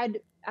majority had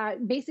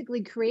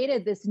basically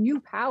created this new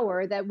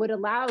power that would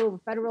allow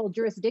federal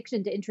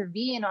jurisdiction to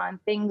intervene on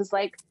things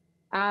like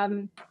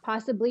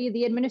possibly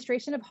the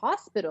administration of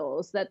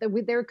hospitals, that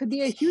there could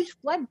be a huge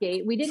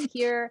floodgate. We didn't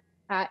hear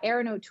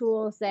Aaron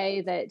O'Toole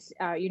say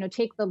that, you know,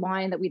 take the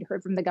line that we'd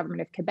heard from the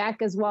government of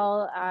Quebec as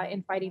well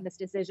in fighting this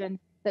decision,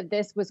 that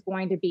this was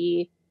going to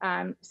be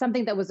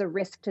something that was a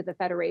risk to the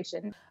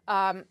Federation.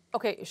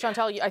 Okay,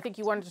 Chantal, I think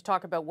you wanted to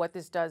talk about what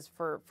this does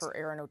for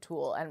Aaron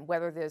O'Toole and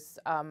whether this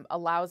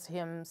allows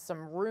him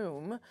some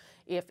room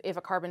if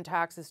a carbon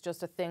tax is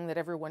just a thing that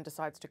everyone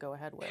decides to go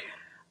ahead with.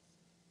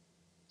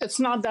 It's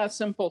not that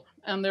simple,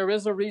 and there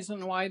is a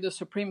reason why the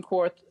Supreme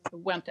Court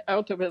went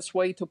out of its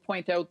way to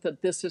point out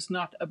that this is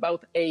not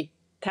about a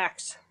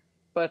tax,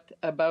 but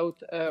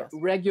about a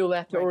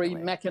regulatory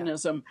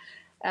mechanism.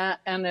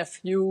 And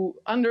if you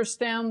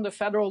understand the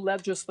federal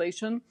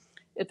legislation,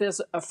 it is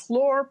a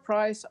floor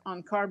price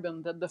on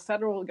carbon that the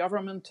federal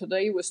government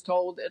today was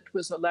told it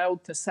was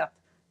allowed to set.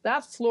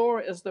 That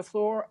floor is the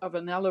floor of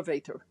an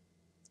elevator.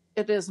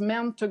 It is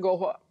meant to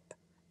go up.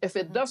 If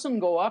it doesn't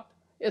go up,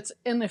 it's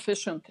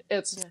inefficient.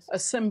 It's a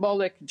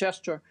symbolic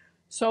gesture.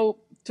 So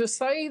to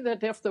say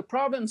that if the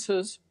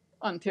provinces,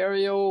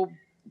 Ontario,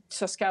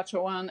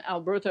 Saskatchewan,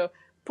 Alberta,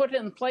 put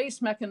in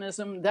place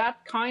mechanism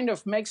that kind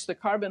of makes the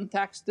carbon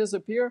tax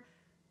disappear,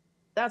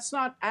 that's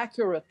not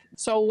accurate.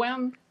 So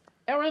when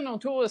Aaron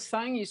O'Toole is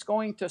saying he's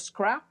going to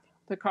scrap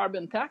the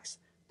carbon tax,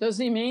 does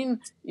he mean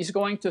he's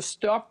going to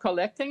stop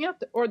collecting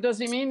it? Or does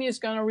he mean he's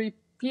going to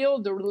repeal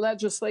the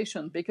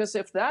legislation? Because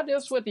if that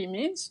is what he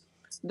means,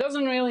 it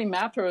doesn't really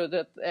matter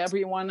that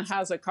everyone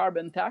has a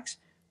carbon tax.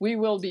 We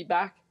will be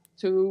back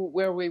to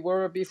where we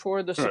were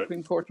before the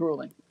Supreme Court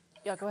ruling.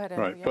 Yeah, go ahead,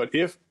 Andrew. Right,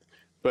 yeah.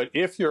 but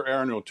if you're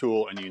Aaron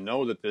O'Toole and you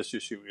know that this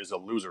issue is a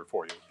loser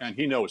for you, and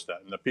he knows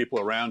that, and the people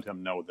around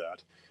him know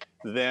that,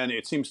 then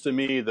it seems to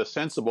me the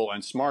sensible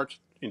and smart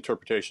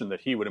interpretation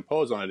that he would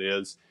impose on it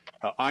is,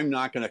 I'm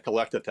not going to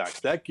collect a tax.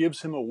 That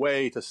gives him a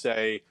way to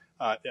say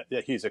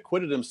that he's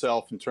acquitted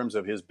himself in terms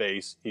of his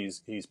base.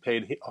 He's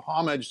paid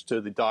homage to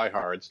the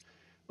diehards,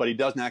 but he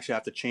doesn't actually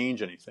have to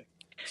change anything.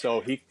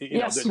 So he,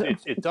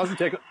 it doesn't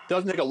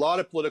take a lot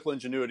of political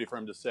ingenuity for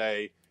him to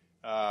say,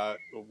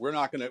 we're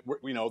not going to,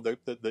 you know,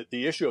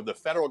 the issue of the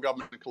federal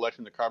government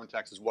collecting the carbon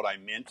tax is what I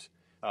meant.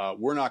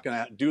 We're not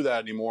going to do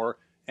that anymore,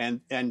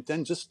 and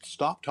then just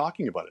stop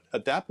talking about it.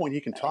 At that point,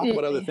 he can talk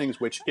about other things,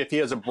 which if he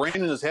has a brain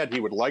in his head, he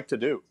would like to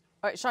do.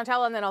 All right,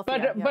 Chantal, and then I'll.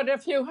 But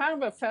if you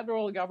have a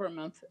federal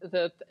government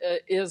that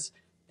is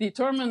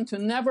determined to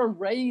never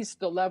raise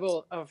the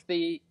level of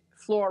the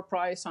floor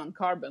price on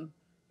carbon,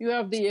 you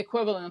have the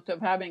equivalent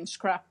of having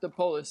scrapped the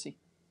policy.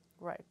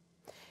 Right.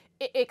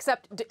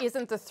 Except,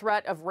 isn't the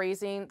threat of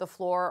raising the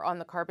floor on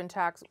the carbon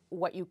tax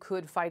what you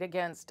could fight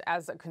against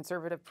as a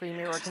conservative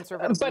premier or a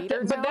conservative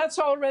leader? But that's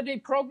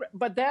already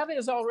But that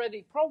is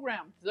already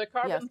programmed. The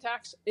carbon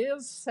tax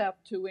is set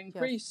to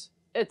increase.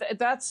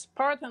 That's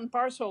part and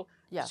parcel.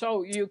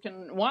 So you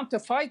can want to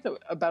fight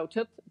about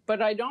it,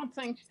 but I don't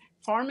think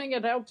farming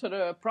it out to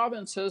the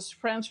provinces,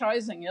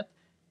 franchising it,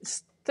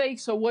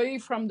 takes away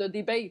from the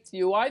debate.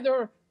 You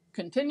either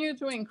continue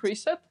to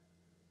increase it,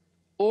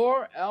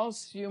 or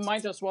else you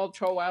might as well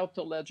throw out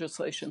the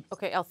legislation.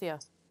 Okay, Althea.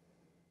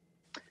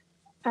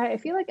 I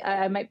feel like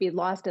I might be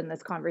lost in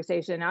this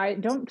conversation. I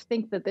don't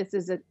think that this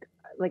is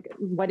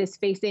what is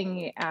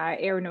facing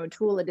Aaron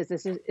O'Toole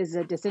is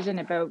a decision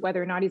about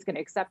whether or not he's going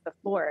to accept the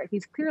floor.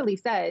 He's clearly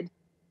said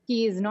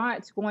he is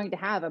not going to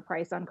have a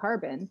price on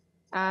carbon.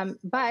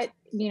 But,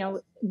 you know,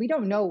 we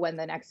don't know when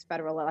the next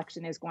federal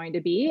election is going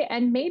to be,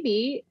 and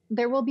maybe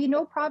there will be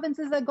no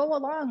provinces that go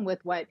along with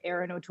what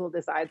Aaron O'Toole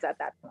decides at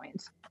that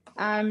point.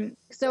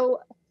 So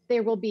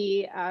there will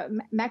be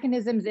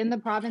mechanisms in the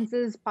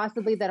provinces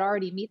possibly that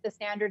already meet the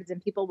standards,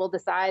 and people will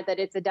decide that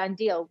it's a done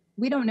deal.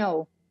 We don't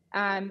know.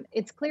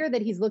 It's clear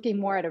that he's looking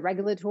more at a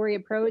regulatory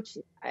approach.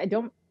 I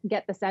don't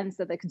get the sense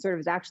that the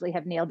Conservatives actually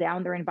have nailed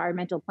down their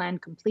environmental plan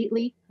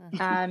completely.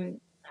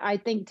 I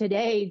think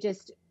today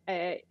just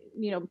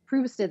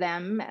proves to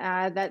them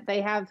that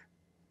they have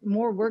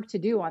more work to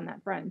do on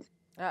that front.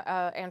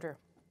 Andrew,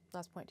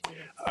 last point to you.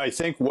 I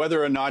think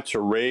whether or not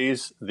to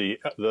raise the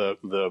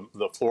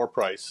floor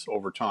price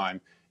over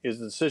time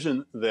is a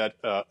decision that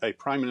a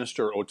Prime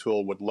Minister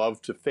O'Toole would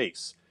love to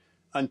face.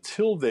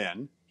 Until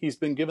then, he's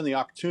been given the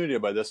opportunity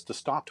by this to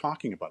stop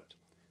talking about it.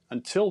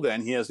 Until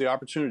then, he has the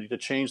opportunity to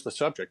change the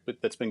subject, but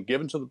that's been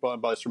given to by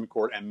the Supreme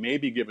Court and may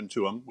be given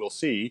to him, we'll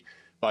see,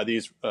 by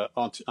these,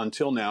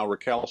 until now,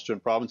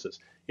 recalcitrant provinces.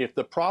 If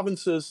the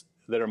provinces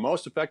that are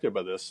most affected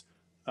by this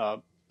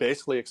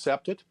basically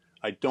accept it,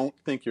 I don't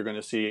think you're going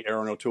to see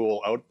Aaron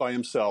O'Toole out by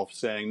himself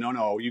saying,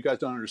 no, you guys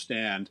don't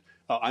understand,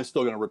 I'm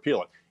still going to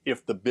repeal it.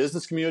 If the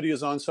business community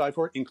is on side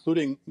for it,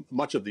 including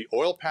much of the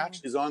oil patch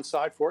is on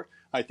side for it,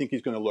 I think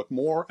he's going to look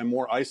more and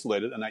more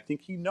isolated, and I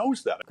think he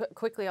knows that.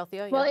 Quickly,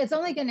 Althea. Well, it's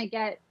only going to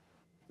get,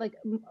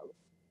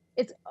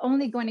 it's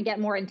only going to get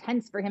more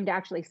intense for him to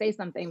actually say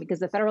something, because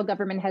the federal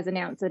government has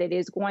announced that it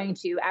is going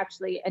to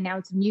actually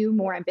announce new,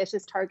 more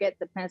ambitious targets,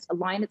 that plans to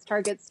align its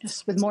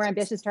targets with more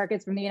ambitious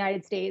targets from the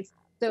United States.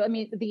 So, I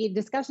mean, the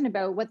discussion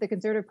about what the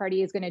Conservative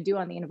Party is going to do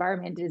on the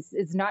environment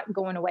is not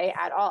going away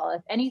at all.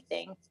 If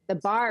anything, the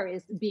bar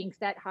is being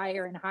set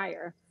higher and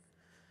higher.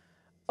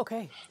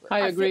 Okay.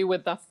 I agree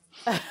with that.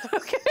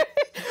 Okay.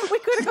 We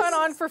could have gone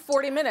on on for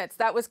 40 minutes.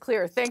 That was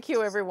clear. Thank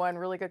you, everyone.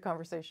 Really good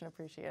conversation.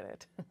 Appreciate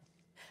it.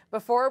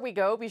 Before we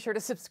go, be sure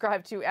to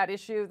subscribe to At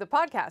Issue, the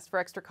podcast, for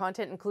extra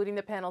content, including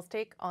the panel's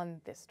take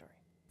on this story.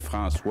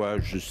 François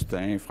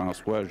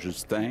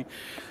Justin.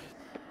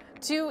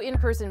 2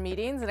 in-person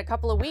meetings in a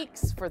couple of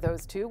weeks for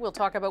those two. We'll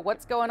talk about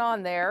what's going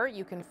on there.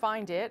 You can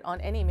find it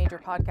on any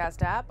major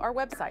podcast app, our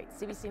website,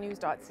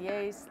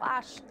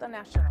 cbcnews.ca/The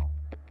National.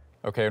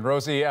 Okay, and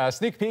Rosie,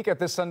 sneak peek at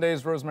this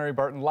Sunday's Rosemary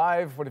Barton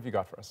Live. What have you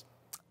got for us?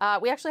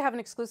 We actually have an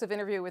exclusive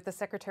interview with the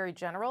Secretary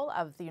General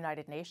of the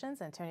United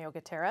Nations, Antonio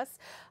Guterres.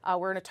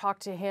 We're going to talk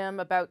to him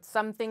about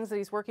some things that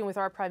he's working with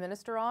our Prime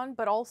Minister on,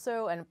 but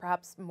also, and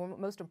perhaps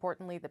most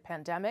importantly, the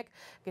pandemic.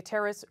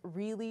 Guterres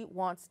really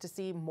wants to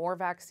see more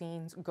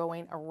vaccines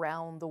going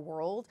around the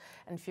world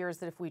and fears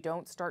that if we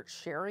don't start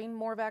sharing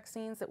more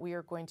vaccines, that we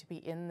are going to be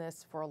in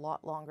this for a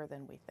lot longer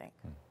than we think.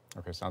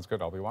 Okay, sounds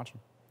good. I'll be watching.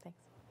 Thanks.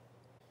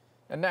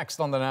 And next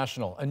on The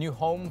National, a new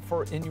home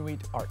for Inuit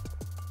art.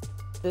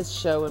 This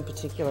show in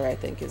particular, I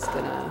think, is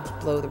going to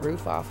blow the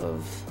roof off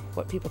of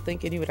what people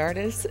think Inuit art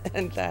is,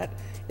 and that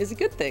is a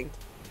good thing.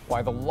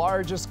 Why the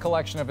largest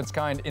collection of its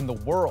kind in the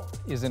world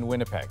is in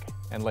Winnipeg,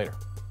 and later.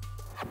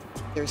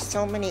 There's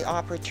so many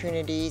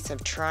opportunities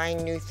of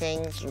trying new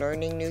things,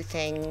 learning new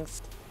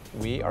things.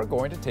 We are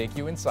going to take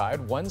you inside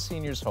one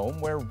senior's home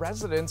where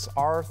residents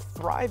are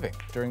thriving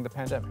during the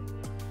pandemic.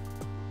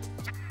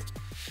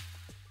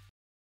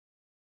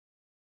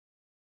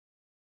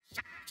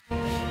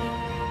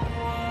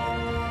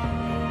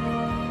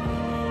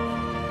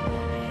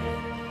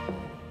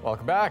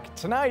 Welcome back.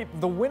 Tonight,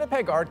 the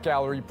Winnipeg Art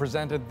Gallery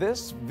presented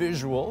this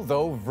visual,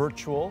 though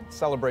virtual,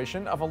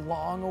 celebration of a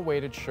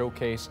long-awaited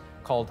showcase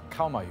called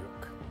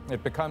Kaumayuk.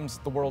 It becomes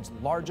the world's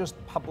largest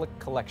public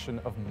collection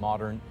of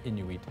modern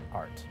Inuit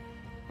art.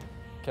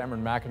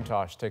 Cameron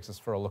McIntosh takes us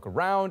for a look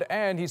around,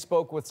 and he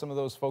spoke with some of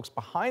those folks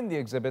behind the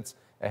exhibits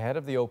ahead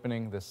of the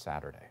opening this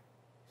Saturday.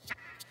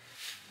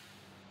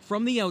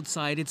 From the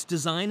outside, its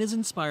design is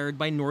inspired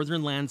by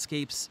northern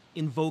landscapes,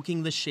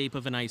 invoking the shape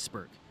of an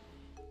iceberg.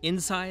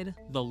 Inside,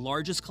 the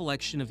largest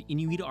collection of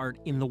Inuit art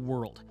in the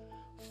world,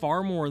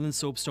 far more than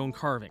soapstone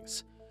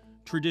carvings.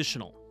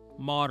 Traditional,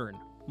 modern,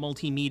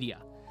 multimedia,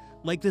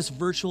 like this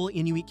virtual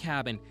Inuit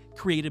cabin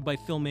created by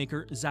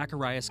filmmaker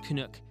Zacharias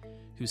Canuck,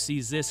 who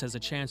sees this as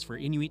a chance for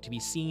Inuit to be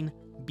seen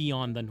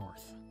beyond the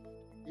north.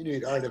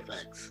 Inuit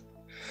artifacts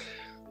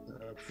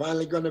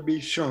finally going to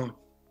be shown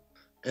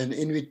in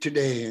Inuit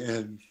Today,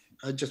 and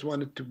I just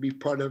wanted to be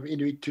part of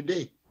Inuit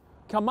Today.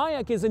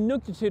 Kaumayuk is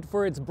Inuktitut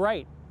for its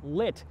bright,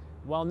 lit.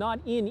 While not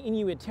in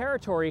Inuit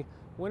territory,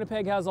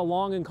 Winnipeg has a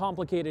long and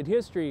complicated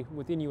history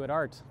with Inuit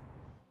art.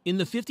 In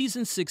the 50s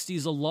and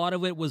 60s, a lot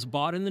of it was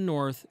bought in the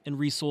north and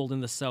resold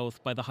in the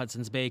south by the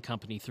Hudson's Bay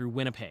Company through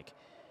Winnipeg.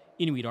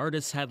 Inuit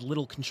artists had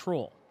little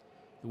control.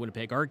 The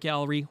Winnipeg Art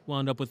Gallery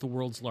wound up with the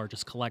world's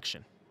largest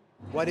collection.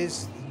 What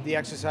is the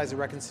exercise of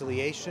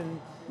reconciliation,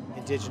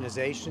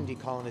 indigenization,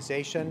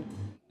 decolonization?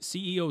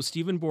 CEO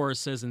Stephen Boris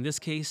says in this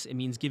case, it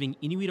means giving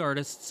Inuit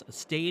artists a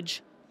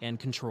stage and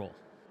control.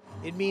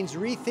 It means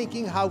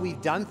rethinking how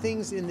we've done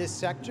things in this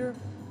sector,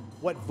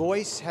 what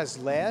voice has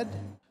led.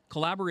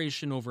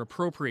 Collaboration over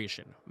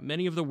appropriation.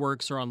 Many of the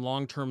works are on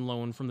long-term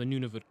loan from the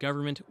Nunavut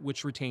government,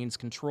 which retains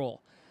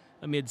control.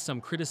 Amid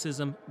some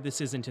criticism,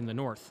 this isn't in the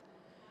north.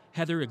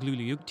 Heather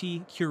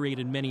Agluliyukti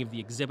curated many of the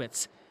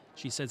exhibits.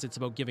 She says it's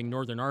about giving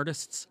northern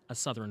artists a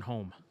southern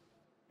home.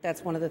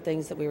 That's one of the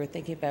things that we were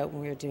thinking about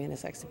when we were doing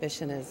this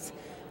exhibition is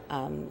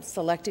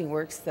selecting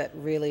works that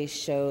really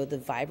show the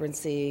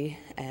vibrancy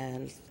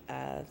and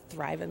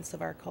thrivance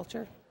of our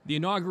culture. The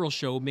inaugural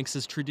show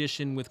mixes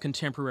tradition with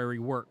contemporary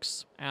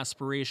works,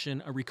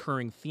 aspiration a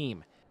recurring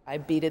theme. I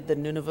beaded the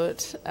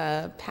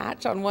Nunavut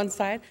patch on one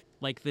side.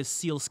 Like this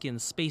sealskin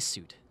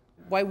spacesuit.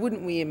 Why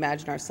wouldn't we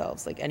imagine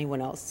ourselves like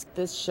anyone else?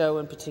 This show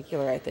in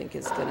particular, I think,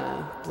 is going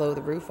to blow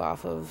the roof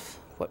off of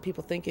what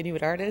people think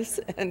Inuit art is,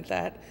 and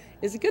that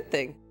is a good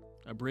thing.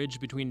 A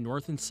bridge between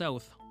north and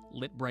south,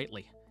 lit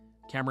brightly.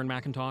 Cameron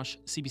McIntosh,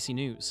 CBC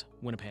News,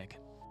 Winnipeg.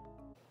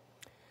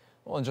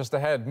 Well, and just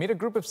ahead, meet a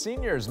group of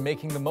seniors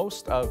making the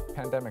most of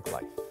pandemic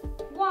life.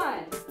 1,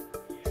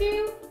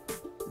 2.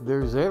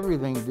 There's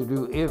everything to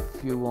do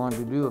if you want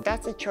to do it.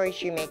 That's a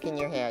choice you make in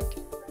your head.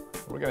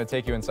 We're going to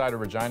take you inside a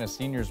Regina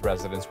seniors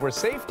residence where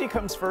safety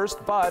comes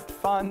first, but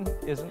fun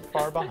isn't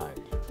far behind.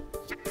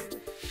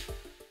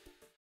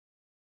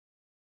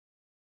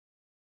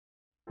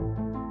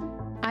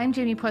 I'm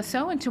Jamie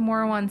Poisson, and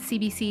tomorrow on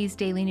CBC's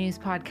Daily News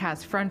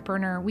podcast Front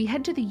Burner, we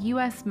head to the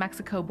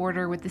U.S.-Mexico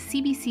border with the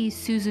CBC's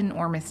Susan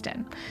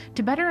Ormiston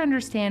to better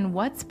understand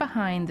what's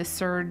behind the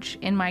surge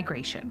in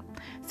migration.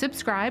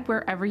 Subscribe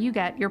wherever you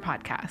get your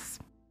podcasts.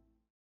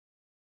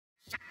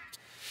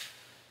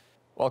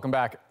 Welcome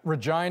back.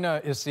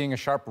 Regina is seeing a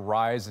sharp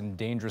rise in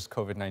dangerous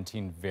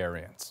COVID-19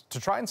 variants. To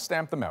try and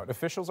stamp them out,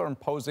 officials are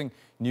imposing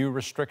new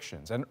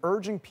restrictions and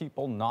urging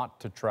people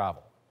not to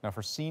travel. Now,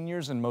 for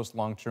seniors in most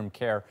long-term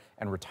care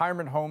and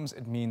retirement homes,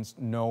 it means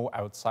no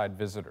outside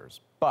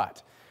visitors.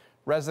 But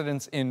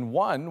residents in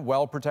one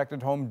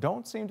well-protected home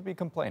don't seem to be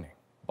complaining.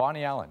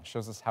 Bonnie Allen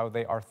shows us how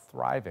they are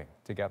thriving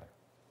together.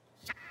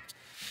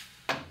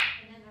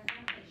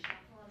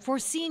 For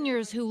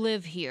seniors who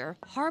live here,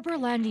 Harbor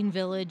Landing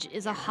Village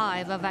is a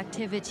hive of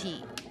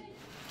activity.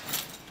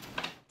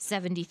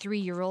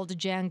 73-year-old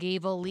Jan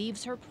Gavel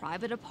leaves her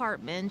private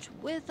apartment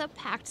with a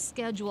packed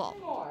schedule.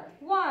 10 more.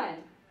 1,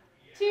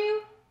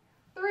 2,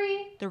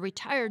 3. The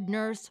retired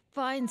nurse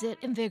finds it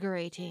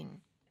invigorating.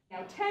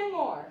 Now 10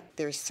 more.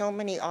 There's so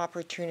many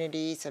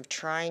opportunities of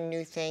trying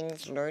new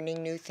things,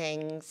 learning new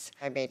things.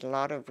 I made a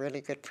lot of really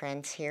good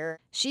friends here.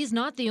 She's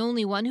not the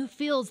only one who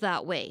feels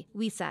that way.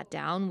 We sat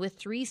down with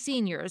 3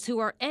 seniors who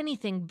are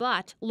anything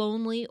but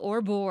lonely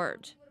or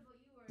bored.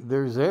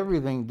 There's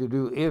everything to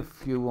do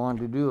if you want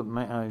to do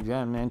it.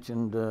 Jan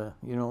mentioned,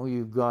 you know,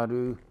 you've got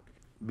to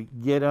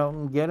get out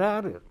and get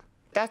at it.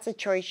 That's a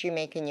choice you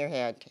make in your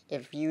head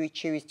if you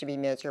choose to be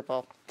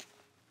miserable.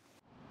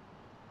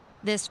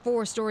 This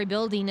 4-story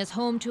building is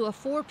home to a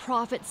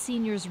for-profit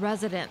seniors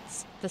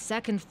residence. The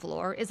second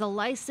floor is a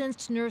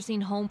licensed nursing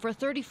home for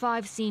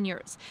 35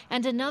 seniors,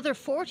 and another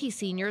 40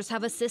 seniors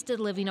have assisted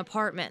living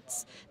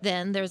apartments.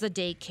 Then there's a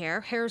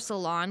daycare, hair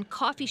salon,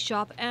 coffee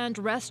shop, and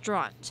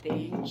restaurant.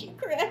 Thank you,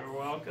 Chris. You're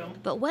welcome.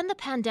 But when the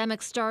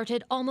pandemic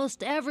started,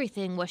 almost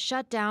everything was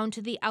shut down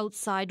to the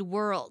outside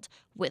world,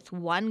 with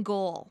one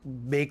goal.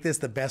 Make this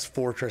the best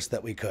fortress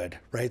that we could,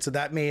 right? So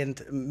that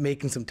meant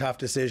making some tough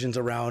decisions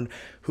around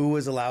who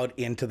was allowed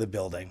into the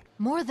building.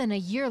 More than a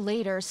year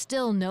later,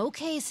 still no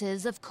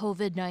cases of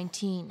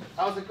COVID-19.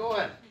 How's it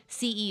going?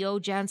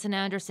 CEO Jansen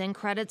Anderson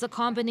credits a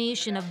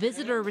combination of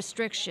visitor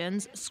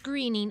restrictions,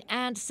 screening,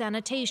 and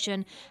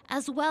sanitation,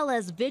 as well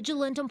as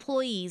vigilant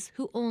employees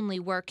who only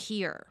work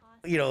here.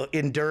 You know,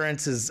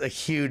 endurance is a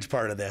huge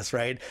part of this,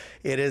 right?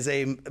 It is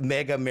a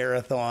mega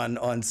marathon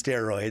on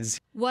steroids.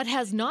 What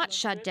has not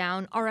shut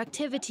down are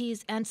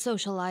activities and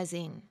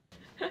socializing.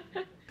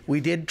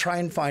 We did try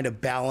and find a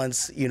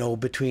balance, you know,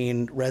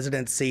 between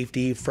resident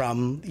safety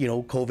from, you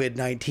know,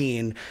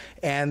 COVID-19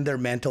 and their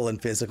mental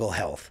and physical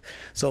health.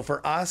 So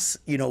for us,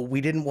 you know, we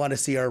didn't want to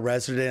see our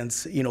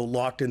residents, you know,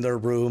 locked in their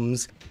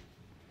rooms.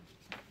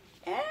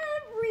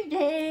 Every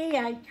day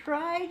I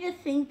try to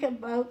think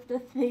about the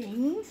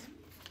things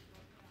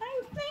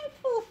I'm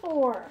thankful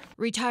for.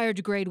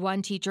 Retired grade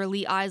 1 teacher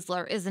Lee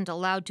Eisler isn't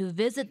allowed to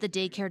visit the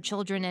daycare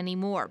children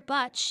anymore,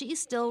 but she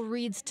still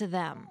reads to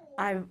them.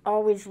 I've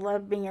always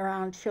loved being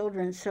around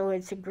children, so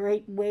it's a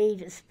great way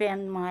to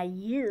spend my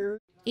year.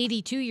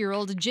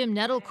 82-year-old Jim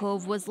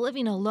Nettlecove was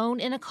living alone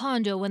in a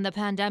condo when the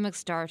pandemic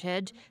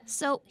started,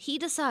 so he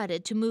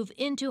decided to move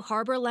into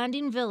Harbor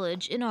Landing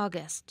Village in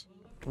August.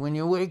 When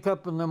you wake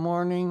up in the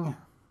morning,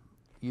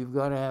 you've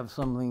got to have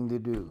something to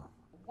do.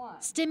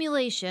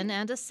 Stimulation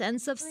and a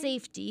sense of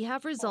safety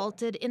have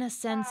resulted in a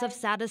sense of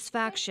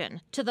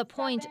satisfaction, to the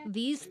point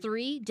these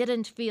 3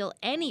 didn't feel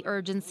any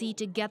urgency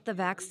to get the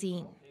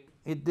vaccine.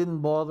 It didn't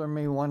bother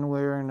me one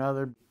way or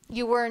another.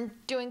 You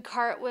weren't doing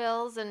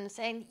cartwheels and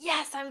saying,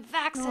 yes, I'm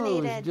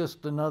vaccinated. No, it was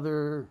just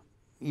another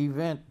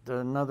event,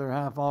 another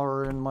half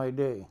hour in my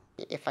day.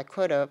 If I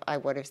could have, I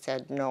would have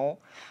said, no,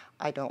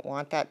 I don't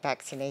want that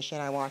vaccination.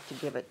 I want to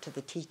give it to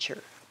the teacher,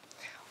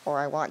 or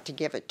I want to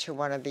give it to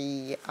one of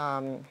the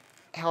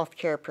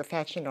healthcare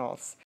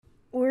professionals.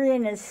 We're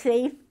in a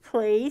safe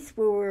place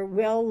where we're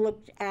well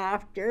looked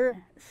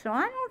after, so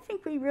I don't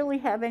think we really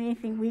have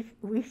anything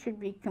we should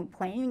be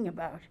complaining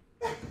about.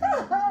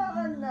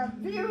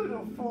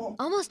 Beautiful.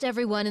 Almost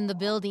everyone in the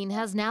building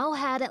has now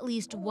had at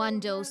least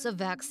 1 dose of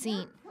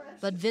vaccine.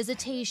 But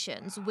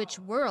visitations, which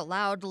were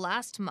allowed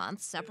last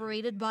month,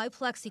 separated by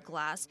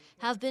plexiglass,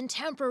 have been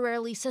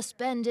temporarily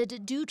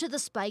suspended due to the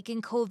spike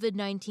in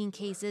COVID-19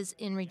 cases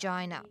in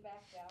Regina.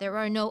 There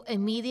are no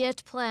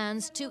immediate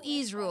plans to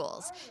ease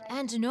rules,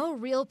 and no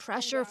real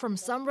pressure from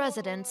some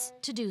residents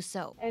to do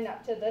so. And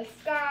up to the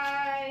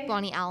sky.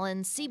 Bonnie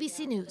Allen,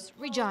 CBC News,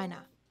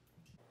 Regina.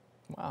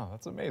 Wow,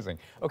 that's amazing.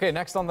 Okay,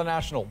 next on The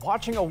National,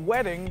 watching a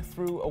wedding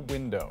through a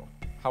window.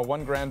 How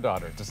one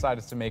granddaughter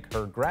decided to make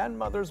her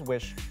grandmother's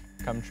wish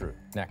come true.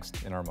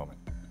 Next in our moment.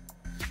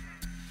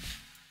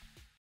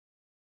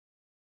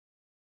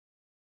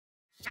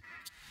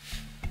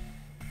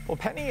 Well,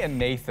 Penny and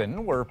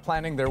Nathan were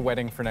planning their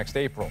wedding for next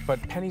April,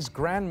 but Penny's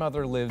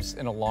grandmother lives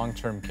in a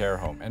long-term care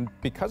home. And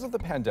because of the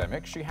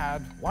pandemic, she had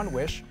one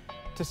wish: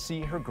 to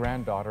see her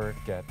granddaughter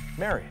get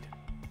married.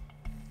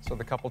 So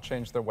the couple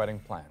changed their wedding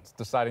plans,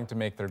 deciding to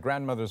make their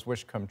grandmother's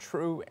wish come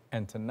true.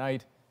 And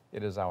tonight,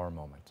 it is our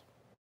moment.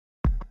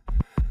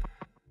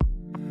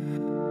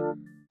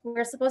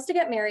 We're supposed to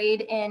get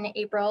married in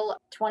April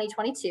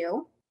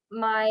 2022.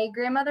 My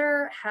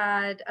grandmother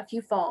had a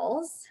few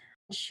falls.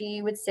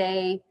 She would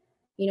say,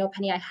 you know,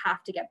 Penny, I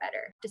have to get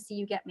better to see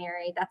you get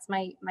married. That's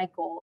my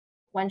goal.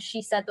 When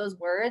she said those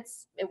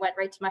words, it went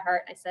right to my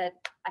heart. I said,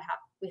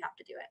 we have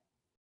to do it.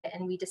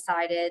 And we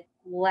decided,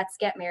 let's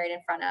get married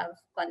in front of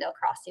Glendale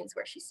Crossings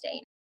where she's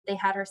staying. They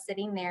had her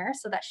sitting there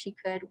so that she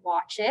could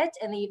watch it,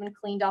 and they even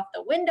cleaned off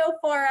the window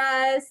for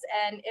us.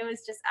 And it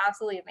was just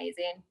absolutely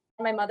amazing.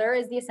 My mother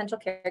is the essential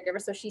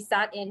caregiver, so she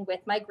sat in with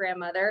my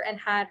grandmother and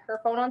had her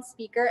phone on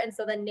speaker. And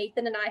so then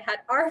Nathan and I had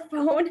our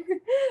phone.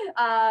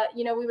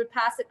 We would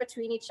pass it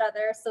between each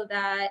other so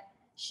that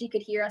she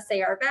could hear us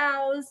say our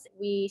vows.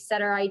 We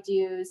said our I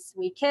do's,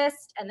 we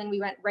kissed, and then we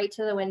went right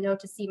to the window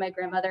to see my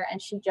grandmother,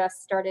 and she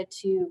just started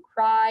to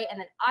cry. And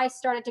then I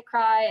started to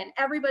cry, and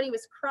everybody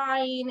was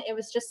crying. It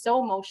was just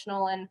so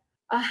emotional. And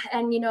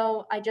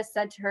I just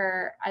said to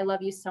her, I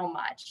love you so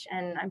much,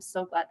 and I'm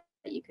so glad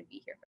that you could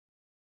be here.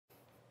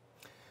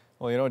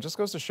 Well, it just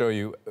goes to show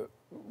you,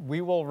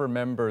 we will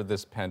remember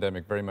this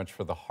pandemic very much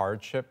for the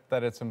hardship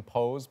that it's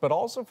imposed, but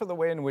also for the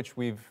way in which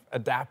we've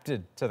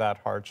adapted to that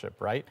hardship,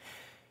 right?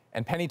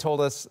 And Penny told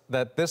us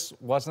that this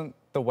wasn't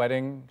the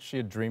wedding she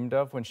had dreamed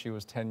of when she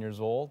was 10 years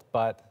old,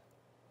 but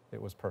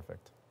it was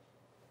perfect.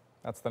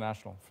 That's The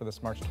National for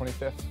this March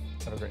 25th.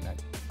 Have a great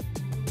night.